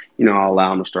then, I'll allow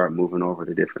them to start moving over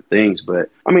to different things. But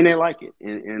they like it.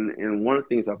 And one of the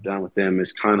things I've done with them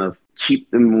is kind of keep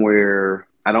them where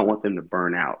I don't want them to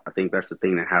burn out. I think that's the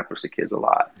thing that happens to kids a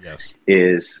lot. Yes.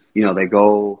 Is, they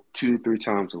go 2-3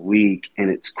 times a week and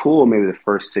it's cool maybe the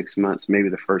first 6 months, maybe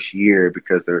the first year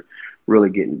because they're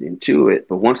really getting into it.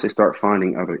 But once they start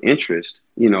finding other interests,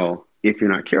 if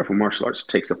you're not careful, martial arts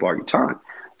takes up all your time.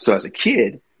 So as a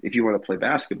kid, if you want to play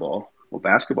basketball, well,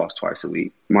 basketball's twice a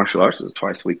week. Martial arts is a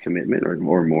twice a week commitment or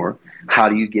more. How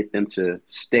do you get them to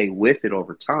stay with it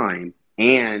over time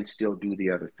and still do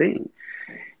the other thing?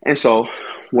 And so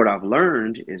what I've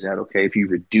learned is that, okay, if you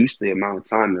reduce the amount of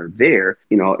time they're there,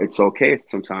 it's okay if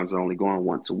sometimes they're only going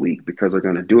once a week because they're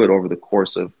going to do it over the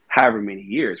course of however many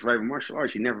years, right? In martial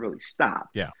arts, you never really stop.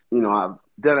 Yeah. I've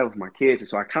done it with my kids, and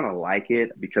so I kind of like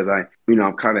it because I'm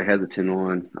kind of hesitant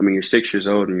on, you're 6 years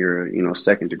old and you're,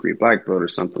 second degree black belt or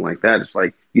something like that. It's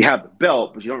like you have the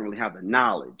belt, but you don't really have the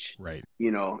knowledge. Right.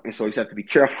 And so you just have to be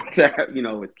careful with that,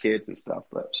 with kids and stuff.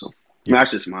 But so. Yeah.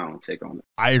 That's just my own take on it.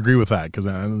 I agree with that because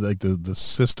like the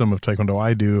system of Taekwondo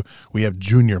I do, we have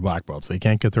junior black belts. They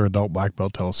can't get their adult black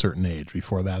belt till a certain age.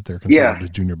 Before that, they're considered a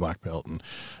junior black belt. And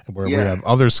where we have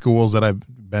other schools that I've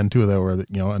been to that where a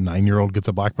 9-year-old gets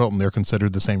a black belt and they're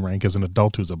considered the same rank as an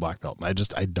adult who's a black belt. And I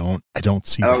don't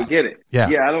see that. I don't get it. Yeah,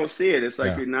 I don't see it. It's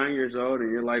like you're 9 years old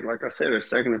and you're like I said, a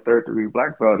second or third degree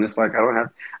black belt, and it's like I don't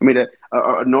have.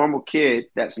 A normal kid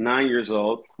that's 9 years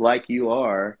old, like you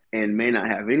are, and may not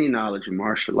have any knowledge of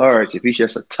martial arts, if he's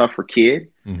just a tougher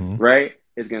kid, right,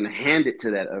 is going to hand it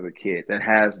to that other kid that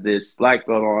has this black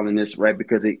belt on and this, right,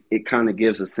 because it kind of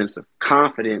gives a sense of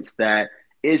confidence that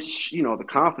it's, the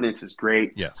confidence is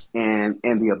great. Yes. And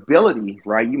the ability,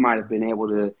 right? You might have been able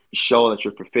to show that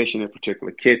you're proficient in a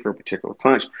particular kick or a particular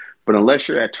punch, but unless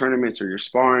you're at tournaments or you're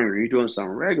sparring or you're doing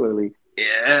something regularly,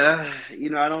 yeah,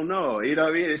 I don't know. You know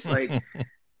what I mean? It's like,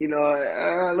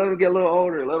 let them get a little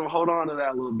older, let them hold on to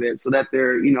that a little bit so that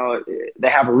they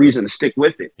have a reason to stick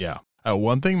with it. Yeah.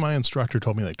 One thing my instructor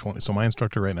told me, so my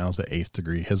instructor right now is the 8th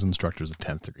degree. His instructor is the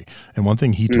 10th degree. And one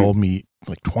thing he told me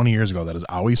like 20 years ago that has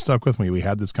always stuck with me, we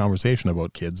had this conversation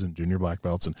about kids and junior black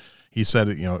belts. And he said,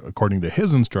 according to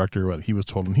his instructor, what he was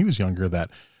told when he was younger,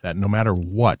 that no matter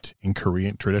what in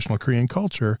traditional Korean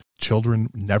culture, children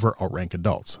never outrank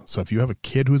adults. So if you have a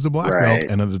kid who's a black belt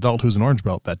and an adult who's an orange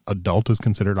belt, that adult is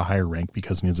considered a higher rank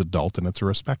because he's adult, and it's a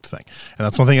respect thing. And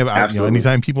that's one thing about,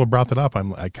 anytime people brought that up,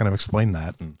 I kind of explain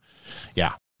that. And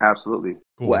yeah. Absolutely.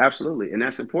 Cool. Well, absolutely. And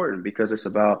that's important because it's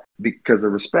because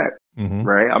of respect,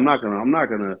 right? I'm not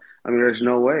gonna, there's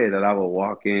no way that I will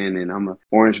walk in and I'm an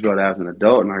orange belt as an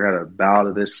adult and I got to bow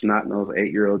to this snot-nosed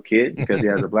 8-year-old kid because he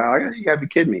has a black, you got to be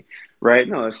kidding me, right?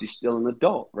 No, he's still an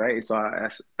adult, right? So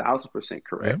that's 1,000%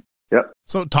 correct. Yep.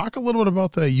 So talk a little bit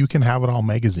about the You Can Have It All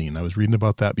magazine. I was reading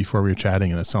about that before we were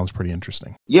chatting, and that sounds pretty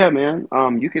interesting. Yeah, man.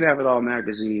 You Can Have It All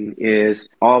magazine is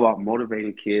all about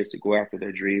motivating kids to go after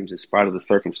their dreams in spite of the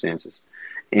circumstances.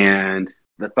 And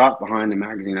the thought behind the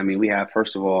magazine, we have,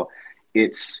 first of all,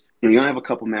 it's, you have a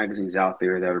couple magazines out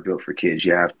there that are built for kids.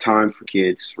 You have Time for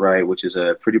Kids, right, which is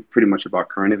pretty much about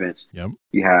current events. Yep.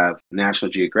 You have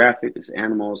National Geographic, it's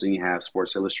animals, and you have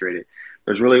Sports Illustrated.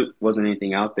 There's really wasn't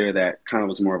anything out there that kind of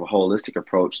was more of a holistic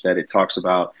approach that it talks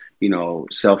about,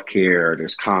 self-care,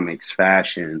 there's comics,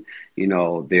 fashion,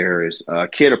 there's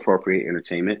kid appropriate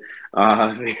entertainment,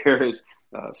 there's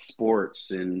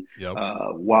sports and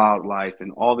wildlife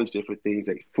and all these different things,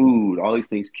 like food, all these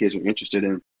things kids are interested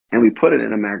in. And we put it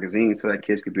in a magazine so that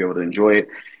kids could be able to enjoy it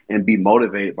and be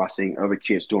motivated by seeing other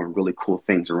kids doing really cool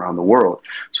things around the world.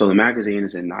 So the magazine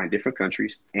is in 9 different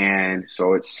countries. And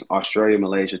so it's Australia,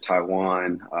 Malaysia,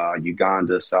 Taiwan,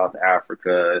 Uganda, South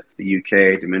Africa, the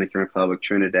UK, Dominican Republic,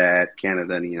 Trinidad,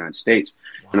 Canada, and the United States.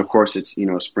 Wow. And of course, it's,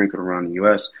 sprinkled around the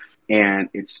US. And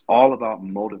it's all about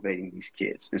motivating these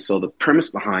kids. And so the premise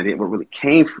behind it, what really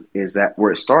came is that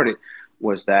where it started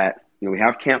was that, we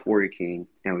have Camp Warrior King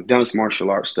and we've done this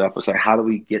martial arts stuff. It's like, how do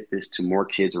we get this to more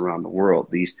kids around the world?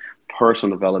 These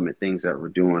personal development things that we're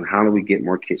doing, how do we get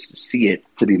more kids to see it,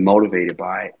 to be motivated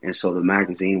by it? And so the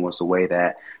magazine was the way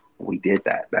that we did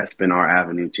that. That's been our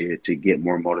avenue to get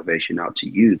more motivation out to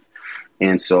youth.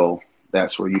 And so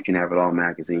that's where You Can Have It All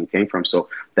magazine came from. So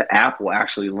the app will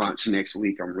actually launch next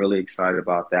week. I'm really excited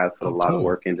about that. I put a lot of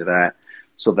work into that.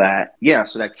 So that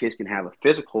kids can have a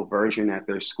physical version at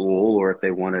their school or if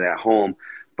they want it at home,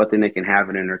 but then they can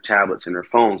have it in their tablets and their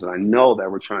phones. And I know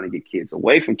that we're trying to get kids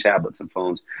away from tablets and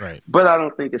phones, right? But I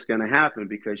don't think it's going to happen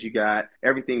because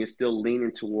everything is still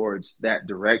leaning towards that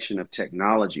direction of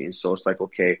technology. And so it's like,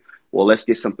 okay, well, let's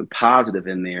get something positive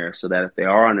in there so that if they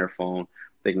are on their phone,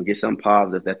 they can get something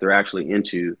positive that they're actually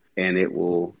into, and it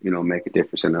will, make a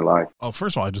difference in their life. Oh,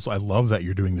 first of all, I love that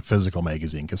you're doing the physical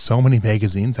magazine because so many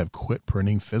magazines have quit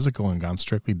printing physical and gone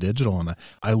strictly digital. And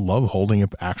I love holding an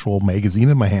actual magazine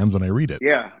in my hands when I read it.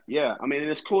 Yeah. And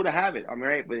it's cool to have it.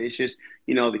 Right. But it's just,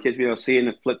 the kids being able to see it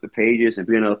and flip the pages and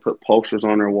being able to put posters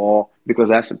on their wall because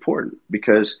that's important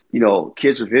because,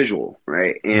 kids are visual,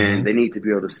 right? And they need to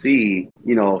be able to see,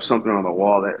 something on the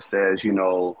wall that says,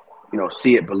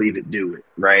 see it, believe it, do it,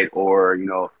 right? Or,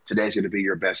 today's going to be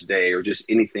your best day or just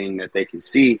anything that they can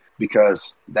see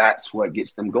because that's what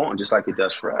gets them going, just like it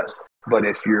does for us. But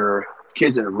if you're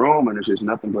kids in a room and there's just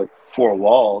nothing but 4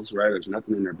 walls, right? There's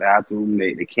nothing in their bathroom.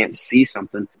 They can't see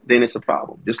something, then it's a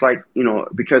problem. Just like,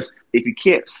 because if you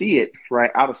can't see it,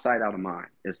 right, out of sight, out of mind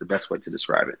is the best way to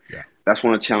describe it. Yeah. That's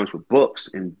one of the challenges with books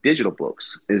and digital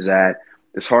books is that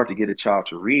it's hard to get a child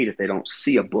to read if they don't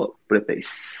see a book. But if they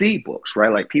see books,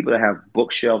 right, like people that have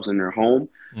bookshelves in their home,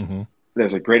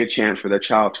 there's a greater chance for their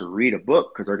child to read a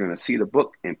book because they're going to see the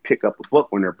book and pick up a book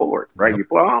when they're bored, right? Yep.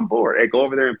 I'm bored. Hey, go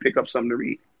over there and pick up something to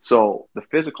read. So the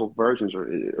physical versions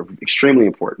are extremely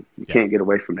important. You can't get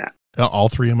away from that. All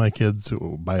 3 of my kids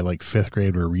by like 5th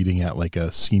grade were reading at like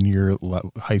a senior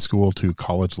high school to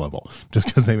college level just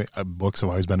because books have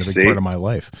always been a big part of my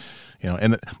life.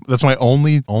 And that's my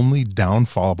only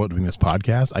downfall about doing this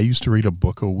podcast. I used to read a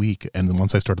book a week. And then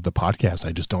once I started the podcast,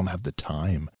 I just don't have the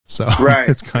time. So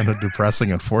it's kind of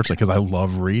depressing, unfortunately, because I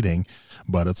love reading.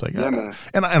 but it's like, man.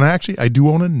 and actually I do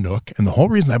own a Nook. And the whole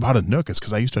reason I bought a Nook is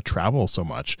because I used to travel so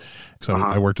much, because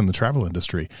I worked in the travel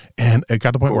industry, and it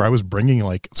got to the point where I was bringing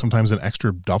like sometimes an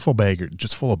extra duffel bag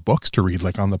just full of books to read,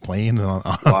 like on the plane and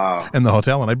in the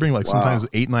hotel. And I'd bring like sometimes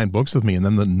 8-9 books with me. And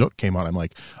then the Nook came out. I'm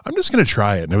like, I'm just going to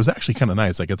try it. And it was actually kind of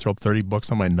nice. I could throw 30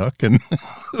 books on my Nook and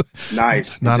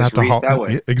nice. not have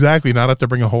to exactly, not have to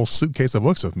bring a whole suitcase of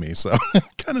books with me. So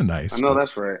kind of nice. I know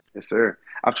that's right. Yes, sir.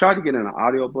 I've tried to get into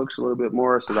audiobooks a little bit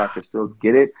more so that I can still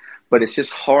get it, but it's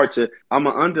just hard to. I'm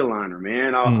an underliner,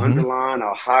 man. I'll underline,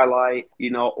 I'll highlight,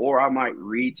 or I might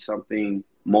read something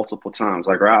multiple times.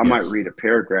 Like, I might read a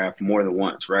paragraph more than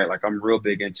once, right? Like, I'm real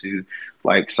big into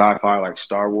like sci-fi, like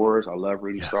Star Wars. I love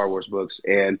reading Star Wars books,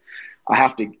 and I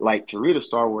have to, like, to read a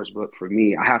Star Wars book for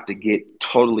me, I have to get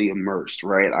totally immersed,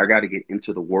 right? I got to get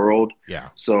into the world. Yeah.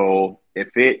 So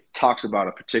if it talks about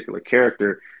a particular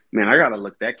character, man, I got to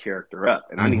look that character up,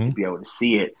 and I need to be able to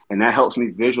see it. And that helps me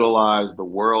visualize the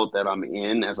world that I'm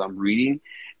in as I'm reading.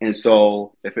 And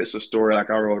so if it's a story, like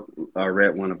I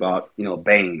read one about,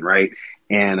 Bane, right?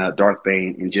 And Darth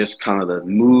Bane, and just kind of the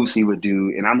moves he would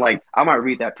do. And I'm like, I might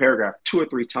read that paragraph 2 or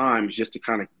 3 times just to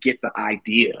kind of get the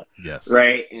idea. Yes.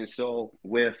 Right. And so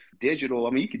with digital, I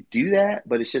mean, you could do that,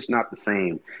 but it's just not the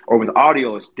same. Or with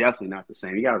audio, it's definitely not the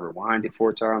same. You got to rewind it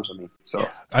 4 times. I mean, so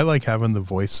yeah. I like having the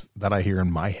voice that I hear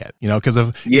in my head, because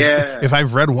if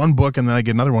I've read one book and then I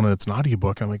get another one and it's an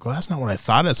audiobook, I'm like, well, that's not what I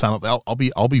thought it sounded.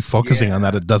 I'll be focusing on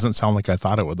that. It doesn't sound like I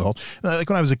thought it would. Like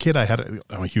when I was a kid, I'm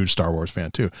a huge Star Wars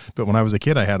fan too. But when I was a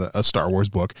kid, I had a Star Wars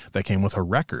book that came with a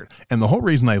record. And the whole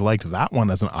reason I liked that one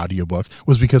as an audiobook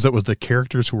was because it was the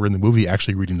characters who were in the movie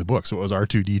actually reading the book. So it was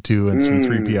R2-D2 and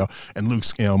C-3PO and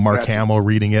Luke's, Mark Hamill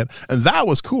reading it. And that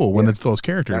was cool when it's those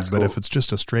characters. But if it's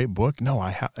just a straight book, no,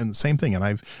 and the same thing. And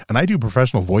I do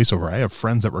professional voiceover. I have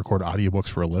friends that record audiobooks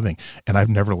for a living, and I've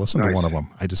never listened to one of them.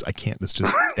 I can't,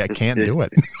 I can't do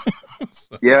it.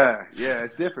 So. Yeah,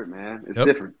 it's different, man. It's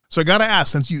different. So I got to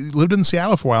ask, since you lived in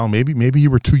Seattle for a while, maybe you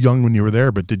were too young when you were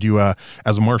there, but did you,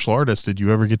 as a martial artist, did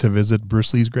you ever get to visit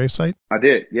Bruce Lee's gravesite? I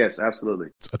did. Yes, absolutely.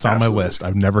 It's on my list.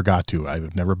 I've never got to.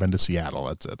 I've never been to Seattle.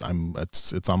 It's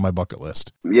on my bucket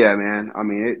list. Yeah, man. I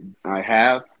mean, I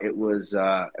have. It was.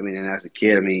 And as a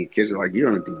kid, kids are like, "You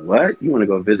want to do what? You want to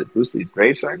go visit Bruce Lee's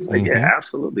gravesite?" It's like, yeah,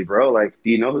 absolutely, bro. Like, do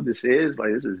you know who this is?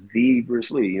 Like, this is the Bruce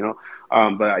Lee,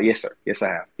 But yes, sir. Yes, I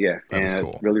have. Yeah, that's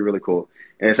cool. It's really, really cool.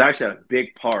 And it's actually a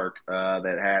big park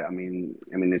that had.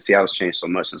 Seattle's changed so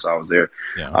much since I was there.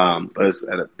 Yeah. But it's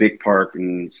at a big park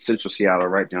in central Seattle,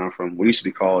 right down from what used to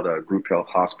be called Group Health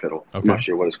Hospital. Okay. I'm not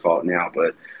sure what it's called now,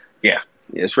 but yeah.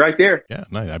 It's right there. Yeah,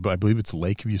 nice. I believe it's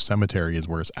Lakeview Cemetery is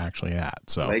where it's actually at.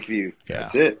 So Lakeview,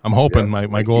 that's it. I'm hoping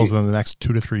my goal is in the next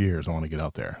 2 to 3 years. I want to get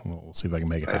out there. We'll see if I can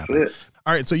make it happen. That's it.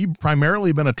 All right, so you've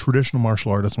primarily been a traditional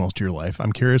martial artist most of your life.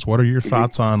 I'm curious, what are your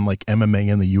thoughts on like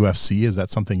MMA and the UFC? Is that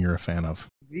something you're a fan of?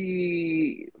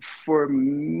 For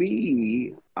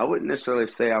me, I wouldn't necessarily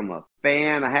say I'm a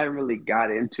fan. I haven't really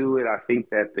got into it. I think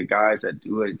that the guys that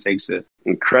do it takes an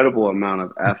incredible amount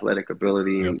of athletic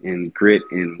ability and grit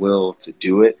and will to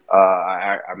do it.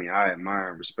 I admire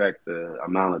and respect the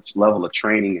amount of level of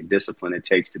training and discipline it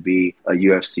takes to be a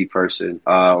UFC person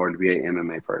or to be an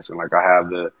MMA person. Like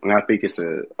I think it's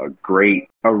a great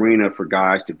arena for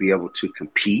guys to be able to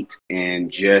compete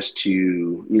and just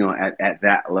to, at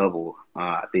that level.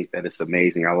 I think that it's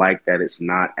amazing. I like that it's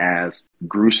not as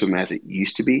gruesome as it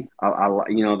used to be. I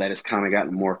that it's kind of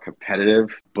gotten more competitive,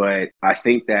 but I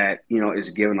think that, it's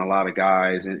given a lot of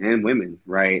guys and women,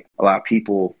 right? A lot of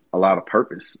people a lot of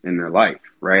purpose in their life,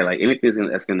 right? Like anything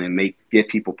that's going to give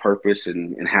people purpose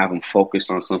and have them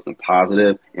focused on something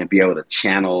positive and be able to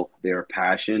channel their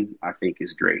passion, I think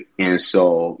is great. And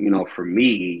so, for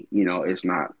me, it's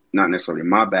not necessarily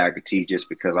my bag of tea just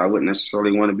because I wouldn't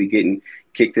necessarily want to be getting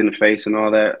kicked in the face and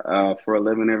all that for a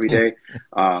living every day.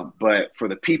 But for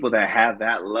the people that have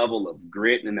that level of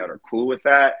grit and that are cool with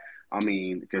that,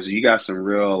 because you got some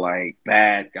real like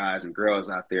bad guys and girls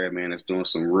out there, man, that's doing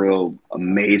some real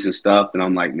amazing stuff. And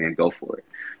I'm like, man, go for it.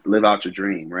 Live out your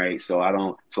dream, right? So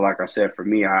like I said, for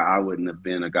me, I wouldn't have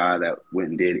been a guy that went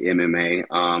and did MMA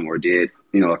or did,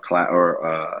 a class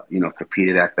or,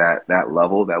 competed at that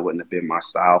level. That wouldn't have been my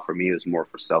style. For me, it was more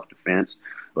for self-defense.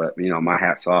 But, my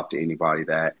hat's off to anybody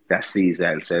that sees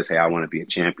that and says, hey, I want to be a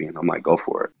champion. I'm like, go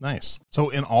for it. Nice. So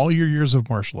in all your years of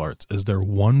martial arts, is there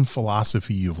one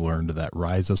philosophy you've learned that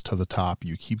rises to the top?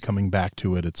 You keep coming back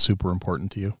to it. It's super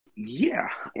important to you. Yeah.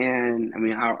 And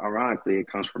ironically, it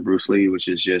comes from Bruce Lee, which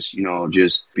is just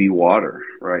be water,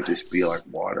 right? Nice. Just be like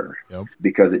water. Yep.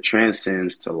 Because it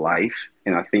transcends to life.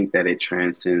 And I think that it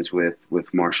transcends with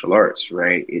martial arts,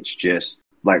 right? It's just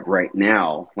like right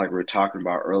now, like we were talking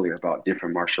about earlier about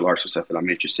different martial arts and stuff that I'm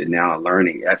interested in now in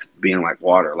learning, that's being like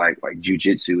water, like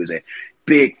jujitsu is a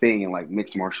big thing, and like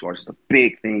mixed martial arts is a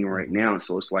big thing right now. And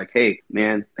so it's like, hey,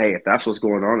 man, hey, if that's what's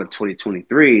going on in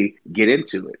 2023, get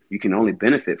into it. You can only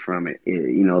benefit from it.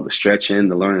 You know, the stretching,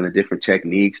 the learning the different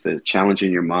techniques, the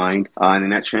challenging your mind, and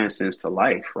then that transcends to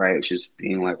life, right? It's just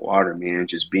being like water, man,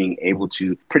 just being able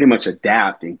to pretty much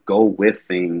adapt and go with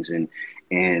things.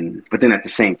 But then at the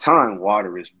same time,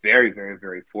 water is very, very,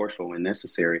 very forceful and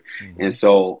necessary. And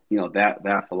so, you know,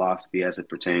 that philosophy as it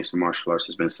pertains to martial arts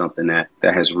has been something that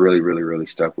has really, really, really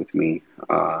stuck with me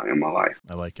in my life.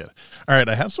 I like it. All right.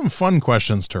 I have some fun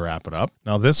questions to wrap it up.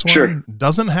 Now, this one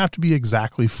doesn't have to be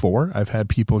exactly 4. I've had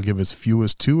people give as few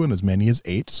as 2 and as many as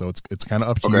 8. So it's kind of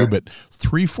up to you, but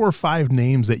 3, 4, 5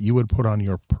 names that you would put on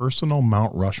your personal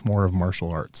Mount Rushmore of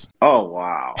martial arts. Oh,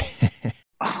 wow.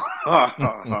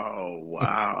 Oh,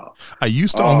 wow. I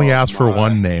used to only ask for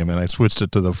one name, and I switched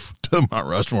it to Mount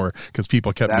Rushmore because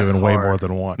people kept giving way more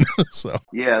than one. So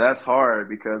yeah, that's hard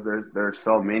because there's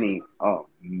so many. Oh,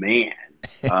 man.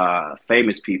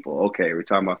 Famous people. Okay, we're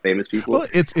talking about famous people. Well,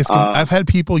 I've had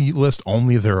people list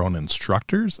only their own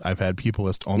instructors. I've had people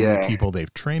list only people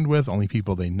they've trained with, only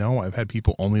people they know. I've had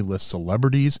people only list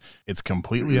celebrities. It's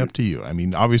completely up to you. I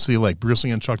mean, obviously, like Bruce Lee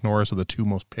and Chuck Norris are the 2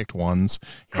 most picked ones,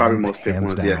 probably most picked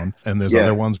hands ones, down. And there's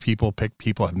other ones people pick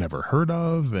people I've never heard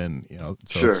of, and you know,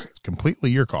 so it's completely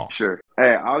your call. Sure.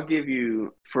 Hey, I'll give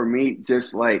you, for me,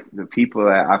 just like the people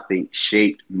that I think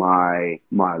shaped my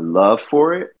love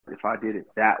for it. If I did it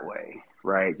that way,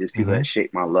 right? Just people that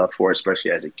shaped my love for it,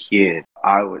 especially as a kid.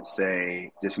 I would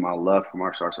say just my love for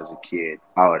martial arts as a kid.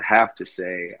 I would have to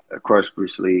say, of course,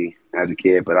 Bruce Lee as a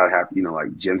kid, but I'd have, you know,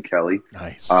 like Jim Kelly.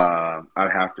 Nice.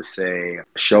 I'd have to say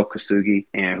Sho Kosugi,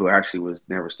 and who actually was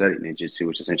never studied ninjutsu,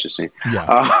 which is interesting. Yeah,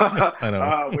 I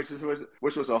know.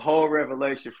 Which was a whole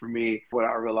revelation for me when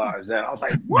I realized that. I was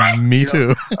like, what? Me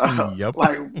too. Yep.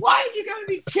 Like, why? You gotta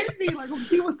be kidding me. Like,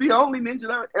 he was the only ninja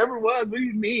that ever was. What do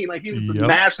you mean? Like, he was the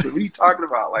master. What are you talking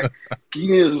about? Like,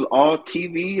 this is all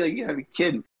TV? Like, you gotta be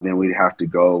kidding. Then we'd have to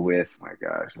go with, my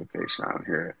gosh, okay, Shaun,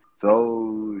 here.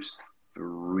 Those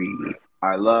 3.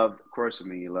 I love, of course, I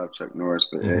mean, you love Chuck Norris,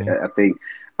 but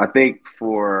I think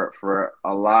for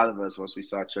a lot of us, once we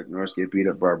saw Chuck Norris get beat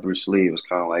up by Bruce Lee, it was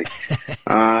kind of like,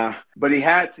 but he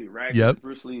had to, right? Yep.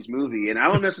 Bruce Lee's movie. And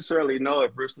I don't necessarily know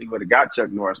if Bruce Lee would have got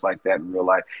Chuck Norris like that in real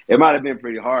life. It might have been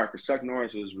pretty hard because Chuck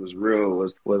Norris was real,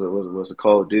 was a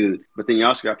cold dude. But then you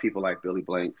also got people like Billy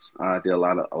Blanks, did a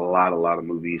lot of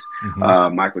movies.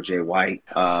 Michael J. White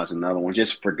is another one,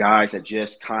 just for guys that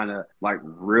just kind of like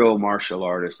real martial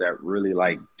artists that really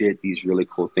like did these really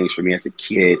cool things for me as a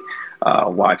kid.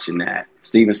 Watching that,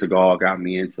 Steven Seagal got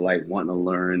me into like wanting to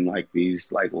learn like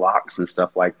these like locks and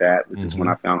stuff like that, which is when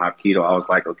I found Hapkido. I was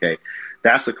like, okay,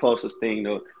 that's the closest thing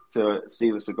to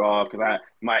Steven Seagal, because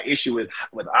my issue with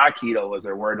Aikido was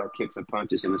there were no kicks and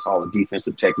punches, and it's all a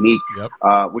defensive technique,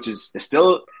 which is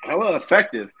still hella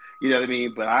effective. You know what I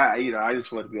mean? But I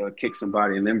just wanted to be able to kick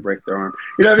somebody and then break their arm.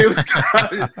 You know what I mean? It was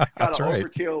kind of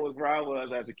overkill with where I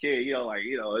was as a kid. You know, like,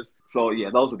 you know, so yeah,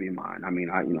 those would be mine. I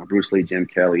mean, Bruce Lee, Jim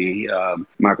Kelly,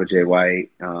 Michael J. White,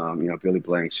 Billy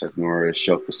Blanks, Chuck Norris,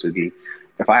 Sho Kosugi.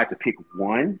 If I had to pick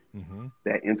one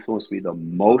that influenced me the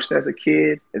most as a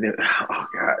kid, and then, oh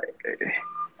God,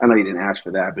 I know you didn't ask for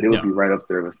that, but it would be right up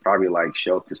there with probably like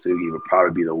Sho Kosugi would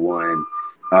probably be the one.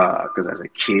 Because as a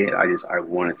kid, I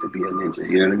wanted to be a ninja.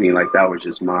 You know what I mean? Like, that was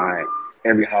just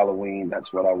every Halloween,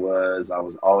 that's what I was. I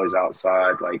was always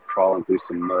outside, like crawling through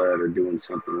some mud or doing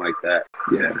something like that.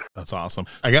 Yeah. That's awesome.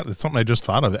 It's something I just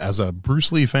thought of. As a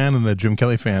Bruce Lee fan and a Jim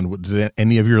Kelly fan, did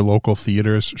any of your local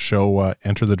theaters show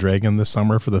Enter the Dragon this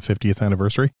summer for the 50th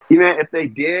anniversary? You know, if they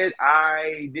did,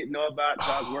 I didn't know about it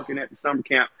because I was working at the summer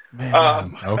camp.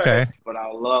 Man, okay. But I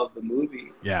love the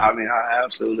movie. Yeah. I mean, I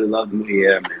absolutely love the movie.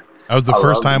 Yeah, man. That was the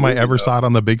first time I ever saw it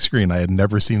on the big screen. I had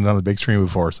never seen it on the big screen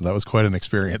before, so that was quite an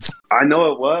experience. I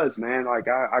know it was, man. Like,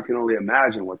 I can only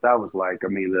imagine what that was like. I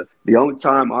mean, the only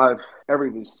time I've ever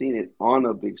even seen it on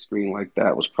a big screen like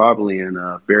that was probably in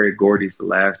Barry Gordy's The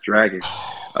Last Dragon.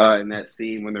 In that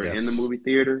scene when they're in the movie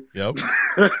theater. Yep.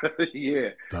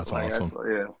 Yeah. That's awesome.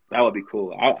 That would be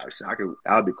cool. That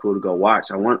would be cool to go watch.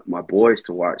 I want my boys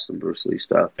to watch some Bruce Lee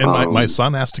stuff. And my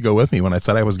son asked to go with me when I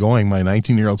said I was going. My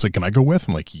 19-year-old said, "Can I go with?"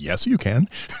 I'm like, "Yes, you can."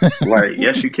 Like,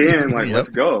 yes, you can. Like, let's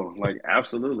go. Like,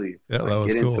 absolutely. Yeah, that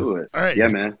was get cool. Into it. All right. Yeah,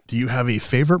 man. Do you have a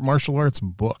favorite martial arts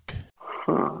book?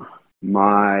 And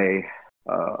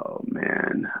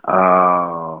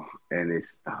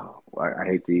I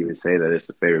hate to even say that it's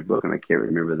a favorite book, and I can't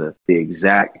remember the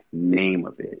exact name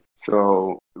of it.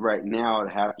 So right now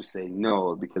I'd have to say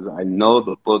no because I know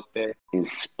the book that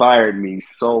inspired me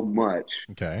so much.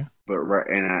 Okay. But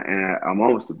I'm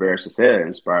almost embarrassed to say it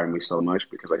inspired me so much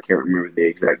because I can't remember the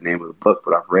exact name of the book,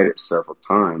 but I've read it several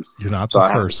times. You're not So the I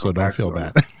have to first, so come don't back feel to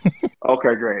it. bad.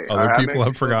 Okay, great. All Other right, that people makes me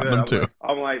have feel forgotten good. them too.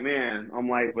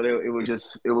 But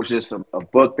it was just a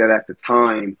book that at the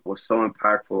time was so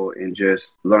impactful in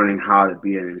just learning how to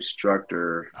be an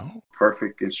instructor, Oh,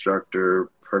 perfect instructor,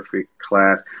 perfect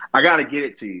class. I got to get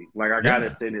it to you. Like, I got to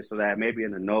yeah. send it so that maybe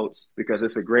in the notes, because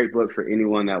it's a great book for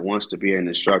anyone that wants to be an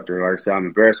instructor. Like I said, I'm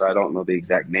embarrassed. I don't know the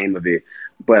exact name of it,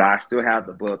 but I still have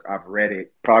the book. I've read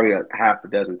it probably a half a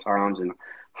dozen times and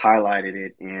highlighted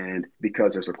it, and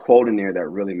because there's a quote in there that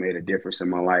really made a difference in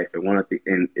my life. And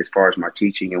and as far as my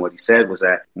teaching, and what he said was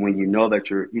that when you know that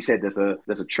he said there's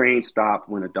a train stop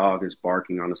when a dog is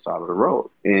barking on the side of the road,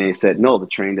 and he said no, the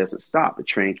train doesn't stop, the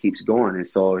train keeps going. And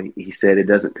so he said it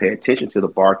doesn't pay attention to the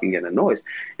barking and the noise,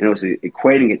 and it was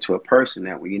equating it to a person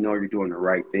that when you know you're doing the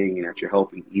right thing and that you're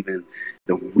helping even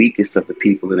the weakest of the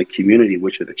people in the community,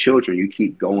 which are the children, you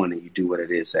keep going and you do what it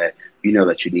is that you know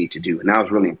that you need to do. And that was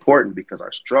really important because I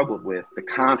struggled with the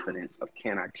confidence of,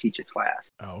 can I teach a class?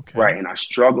 Okay. Right. And I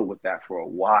struggled with that for a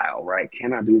while, right?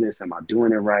 Can I do this? Am I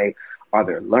doing it right? Are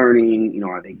they learning? You know,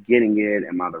 are they getting it?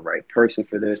 Am I the right person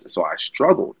for this? And so I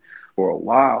struggled for a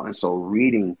while. And so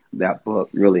reading that book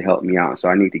really helped me out. So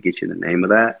I need to get you the name of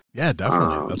that. Yeah,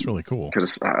 definitely. That's really cool.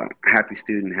 Because Happy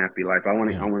Student, Happy Life. I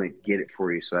want to get it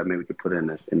for you so that maybe we could put it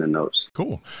in the notes.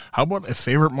 Cool. How about a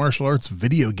favorite martial arts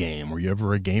video game? Were you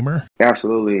ever a gamer?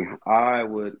 Absolutely. I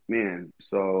would, man.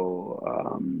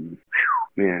 So,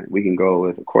 man, we can go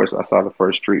with, of course, I saw the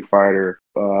first Street Fighter.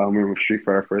 I remember when Street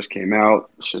Fighter first came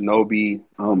out. Shinobi,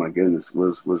 oh my goodness,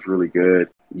 was really good.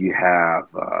 You have,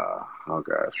 oh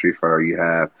God, Street Fighter. You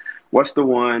have, what's the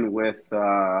one with,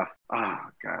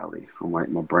 golly, I'm like,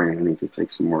 my brain, I need to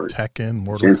take some more. Tekken,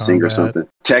 Mortal Ginseng Kombat. Or something.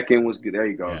 Tekken was good. There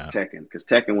you go. Yeah. Tekken. Because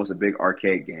Tekken was a big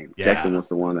arcade game. Yeah. Tekken was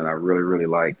the one that I really, really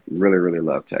liked. Really, really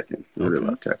loved Tekken. Really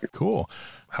loved Tekken. Cool.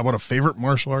 How about a favorite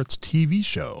martial arts TV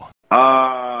show?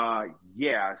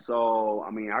 Yeah. So,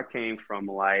 I mean, I came from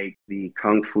like the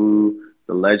Kung Fu,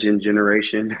 the Legend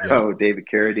generation. Yeah. David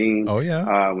Carradine. Oh,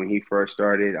 yeah. When he first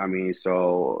started. I mean,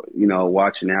 so, you know,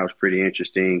 watching that was pretty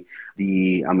interesting.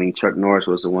 Chuck Norris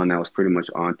was the one that was pretty much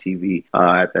on TV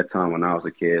at that time when I was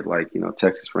a kid, like, you know,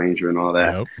 Texas Ranger and all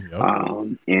that.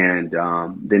 Yep.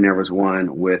 Then there was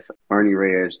one with Ernie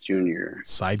Reyes Jr.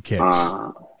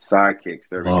 Sidekicks.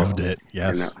 There Loved we go. it.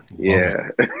 Yes. Yeah.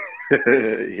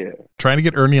 Yeah. Trying to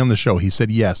get Ernie on the show. He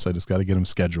said yes. I just got to get him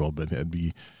scheduled, but it'd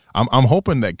be. I'm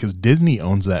hoping that because Disney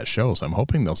owns that show, so I'm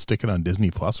hoping they'll stick it on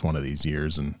Disney Plus one of these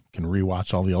years and can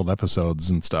rewatch all the old episodes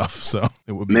and stuff. So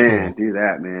it would be cool. Do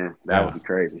that, man. That would be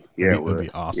crazy. Yeah, it would be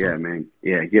awesome. Yeah, man.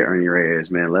 Yeah, get Ernie Reyes,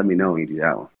 man. Let me know when you do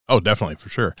that one. Oh, definitely, for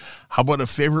sure. How about a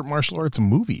favorite martial arts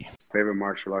movie? Favorite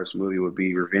martial arts movie would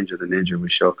be Revenge of the Ninja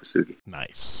with Sho Kosugi.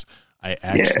 Nice. I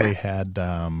actually had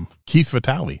Keith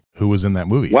Vitale, who was in that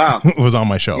movie. Wow. was on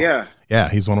my show. Yeah,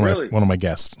 he's one of my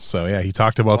guests. So yeah, he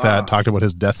talked about that, talked about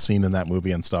his death scene in that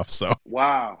movie and stuff. So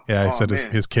yeah, he said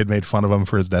his kid made fun of him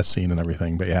for his death scene and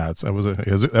everything. But yeah, that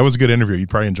was a good interview. You'd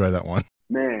probably enjoy that one.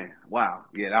 Man, wow.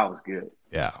 Yeah, that was good.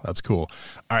 Yeah, that's cool.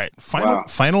 All right,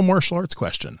 final martial arts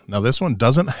question. Now this one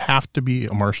doesn't have to be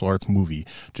a martial arts movie,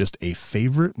 just a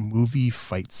favorite movie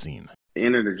fight scene.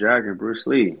 Enter the Dragon, Bruce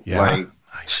Lee. Yeah.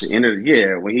 Nice.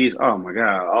 When he's, oh my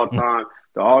God,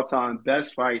 the all-time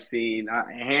best fight scene,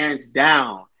 hands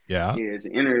down, is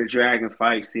Enter the Dragon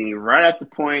fight scene right at the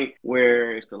point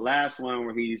where it's the last one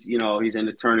where he's in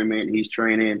the tournament, he's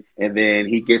training, and then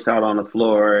he gets out on the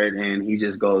floor and he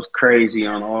just goes crazy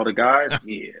on all the guys.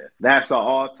 Yeah, that's the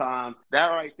all-time. That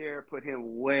right there put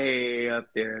him way up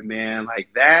there, man. Like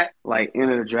that, like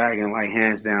Enter the Dragon, like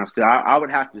hands down. Still, I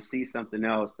would have to see something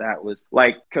else that was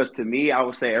like, because to me, I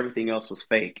would say everything else was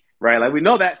fake. Right, like we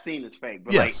know that scene is fake,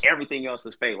 but like everything else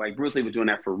is fake. Like Bruce Lee was doing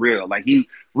that for real. Like he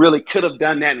really could have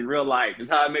done that in real life. Is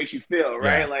how it makes you feel,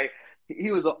 right? Yeah. Like he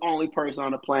was the only person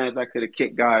on the planet that could have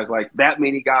kicked guys like that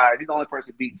many guys. He's the only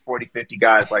person beating 40, 50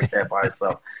 guys like that by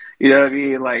himself. You know what I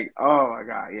mean? Like, oh my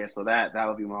God, yeah. So that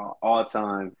would be my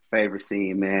all-time favorite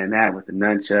scene, man. That with the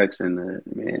nunchucks and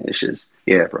it's just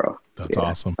bro. That's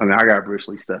awesome. I mean, I got Bruce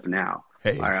Lee stuff now.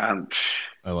 Hey, like,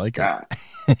 I like God.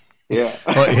 it. Yeah.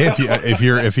 Well, hey,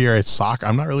 if you're a soccer,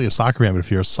 I'm not really a soccer fan, but if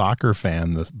you're a soccer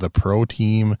fan, the pro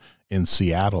team in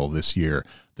Seattle this year,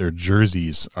 their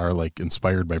jerseys are like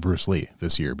inspired by Bruce Lee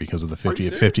this year because of the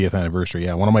 50th anniversary.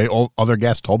 Yeah, one of my other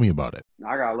guests told me about it.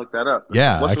 I gotta look that up.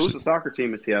 Yeah, who's the soccer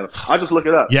team in Seattle? I'll just look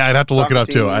it up. Yeah, I'd have to look it up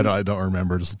too. I don't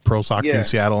remember. Just pro soccer team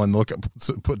Seattle, and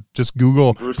just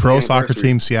Google Bruce pro soccer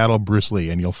team Seattle Bruce Lee,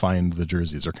 and you'll find the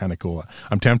jerseys. They're kind of cool.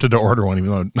 I'm tempted to order one,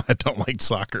 even though I don't like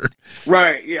soccer.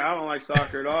 Right? Yeah, I don't like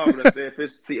soccer at all. But if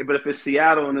it's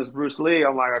Seattle and it's Bruce Lee,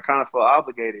 I'm like, I kind of feel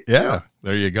obligated. Yeah. You know?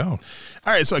 There you go.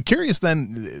 All right. So curious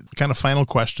then, kind of final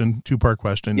question, 2-part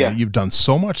question. Yeah. You've done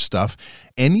so much stuff.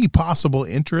 Any possible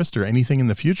interest or anything in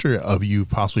the future of you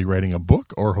possibly writing a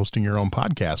book or hosting your own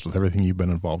podcast with everything you've been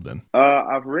involved in?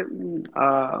 I've written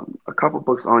a couple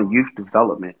books on youth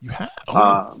development. You have?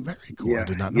 Oh, very cool. Yeah, I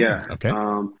did not know that. Okay.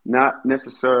 Not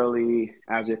necessarily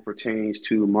as it pertains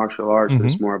to martial arts, but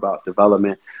it's more about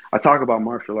development. I talk about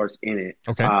martial arts in it,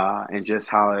 and just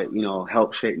how it,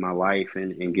 helped shape my life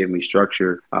and give me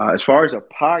structure. As far as a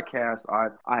podcast,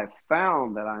 I have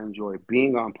found that I enjoy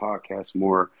being on podcasts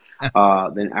more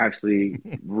than actually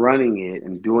running it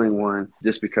and doing one,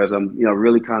 just because I'm,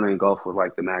 really kind of engulfed with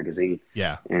like the magazine.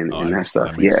 Yeah. And that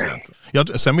stuff. That sense. You'll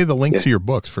send me the link to your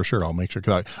books for sure. I'll make sure,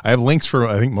 because I have links for,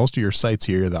 I think, most of your sites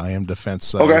here, the I Am Defense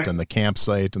site and the camp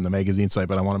site and the magazine site,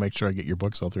 but I want to make sure I get your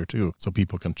books out there too, so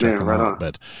people can check them out.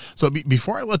 But so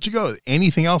before I let you go,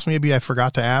 anything else maybe I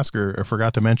forgot to ask or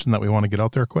forgot to mention that we want to get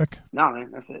out there quick? No, man,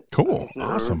 that's it. Cool.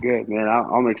 Awesome. We're good, man.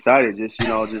 I'm excited.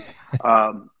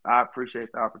 I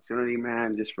appreciate the opportunity,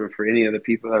 man. Just for any of the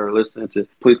people that are listening, to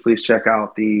please check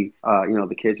out the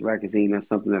kids magazine. That's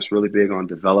something that's really big on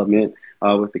development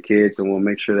with the kids, and we'll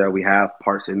make sure that we have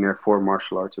parts in there for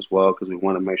martial arts as well, because we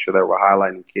want to make sure that we're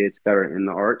highlighting kids that are in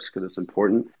the arts, because it's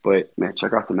important. But man,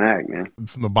 check out the mag, man.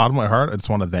 From the bottom of my heart, I just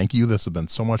want to thank you. This has been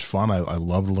so much fun. I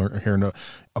love hearing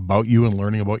about you and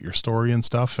learning about your story and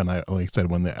stuff. And like I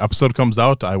said, when the episode comes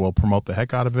out, I will promote the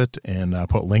heck out of it and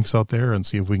put links out there and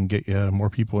see if we can get more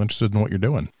people interested in what you're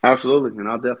doing. Absolutely. And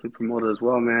I'll definitely promote it as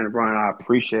well, man. And Brian, I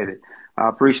appreciate it. I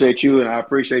appreciate you, and I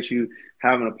appreciate you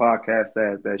having a podcast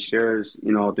that shares,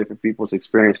 different people's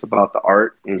experience about the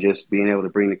art, and just being able to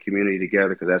bring the community together,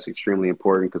 because that's extremely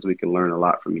important, because we can learn a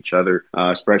lot from each other,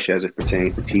 especially as it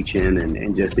pertains to teaching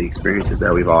and just the experiences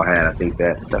that we've all had. I think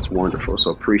that's wonderful.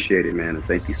 So appreciate it, man. And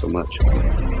thank you so much.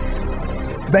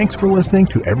 Thanks for listening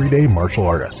to Everyday Martial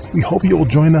Artist. We hope you will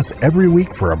join us every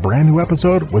week for a brand new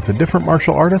episode with a different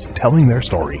martial artist telling their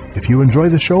story. If you enjoy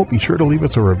the show, be sure to leave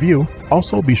us a review.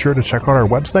 Also, be sure to check out our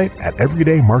website at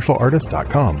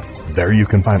everydaymartialartist.com. There you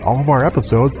can find all of our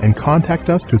episodes and contact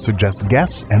us to suggest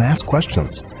guests and ask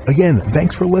questions. Again,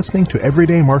 thanks for listening to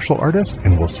Everyday Martial Artist,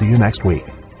 and we'll see you next week.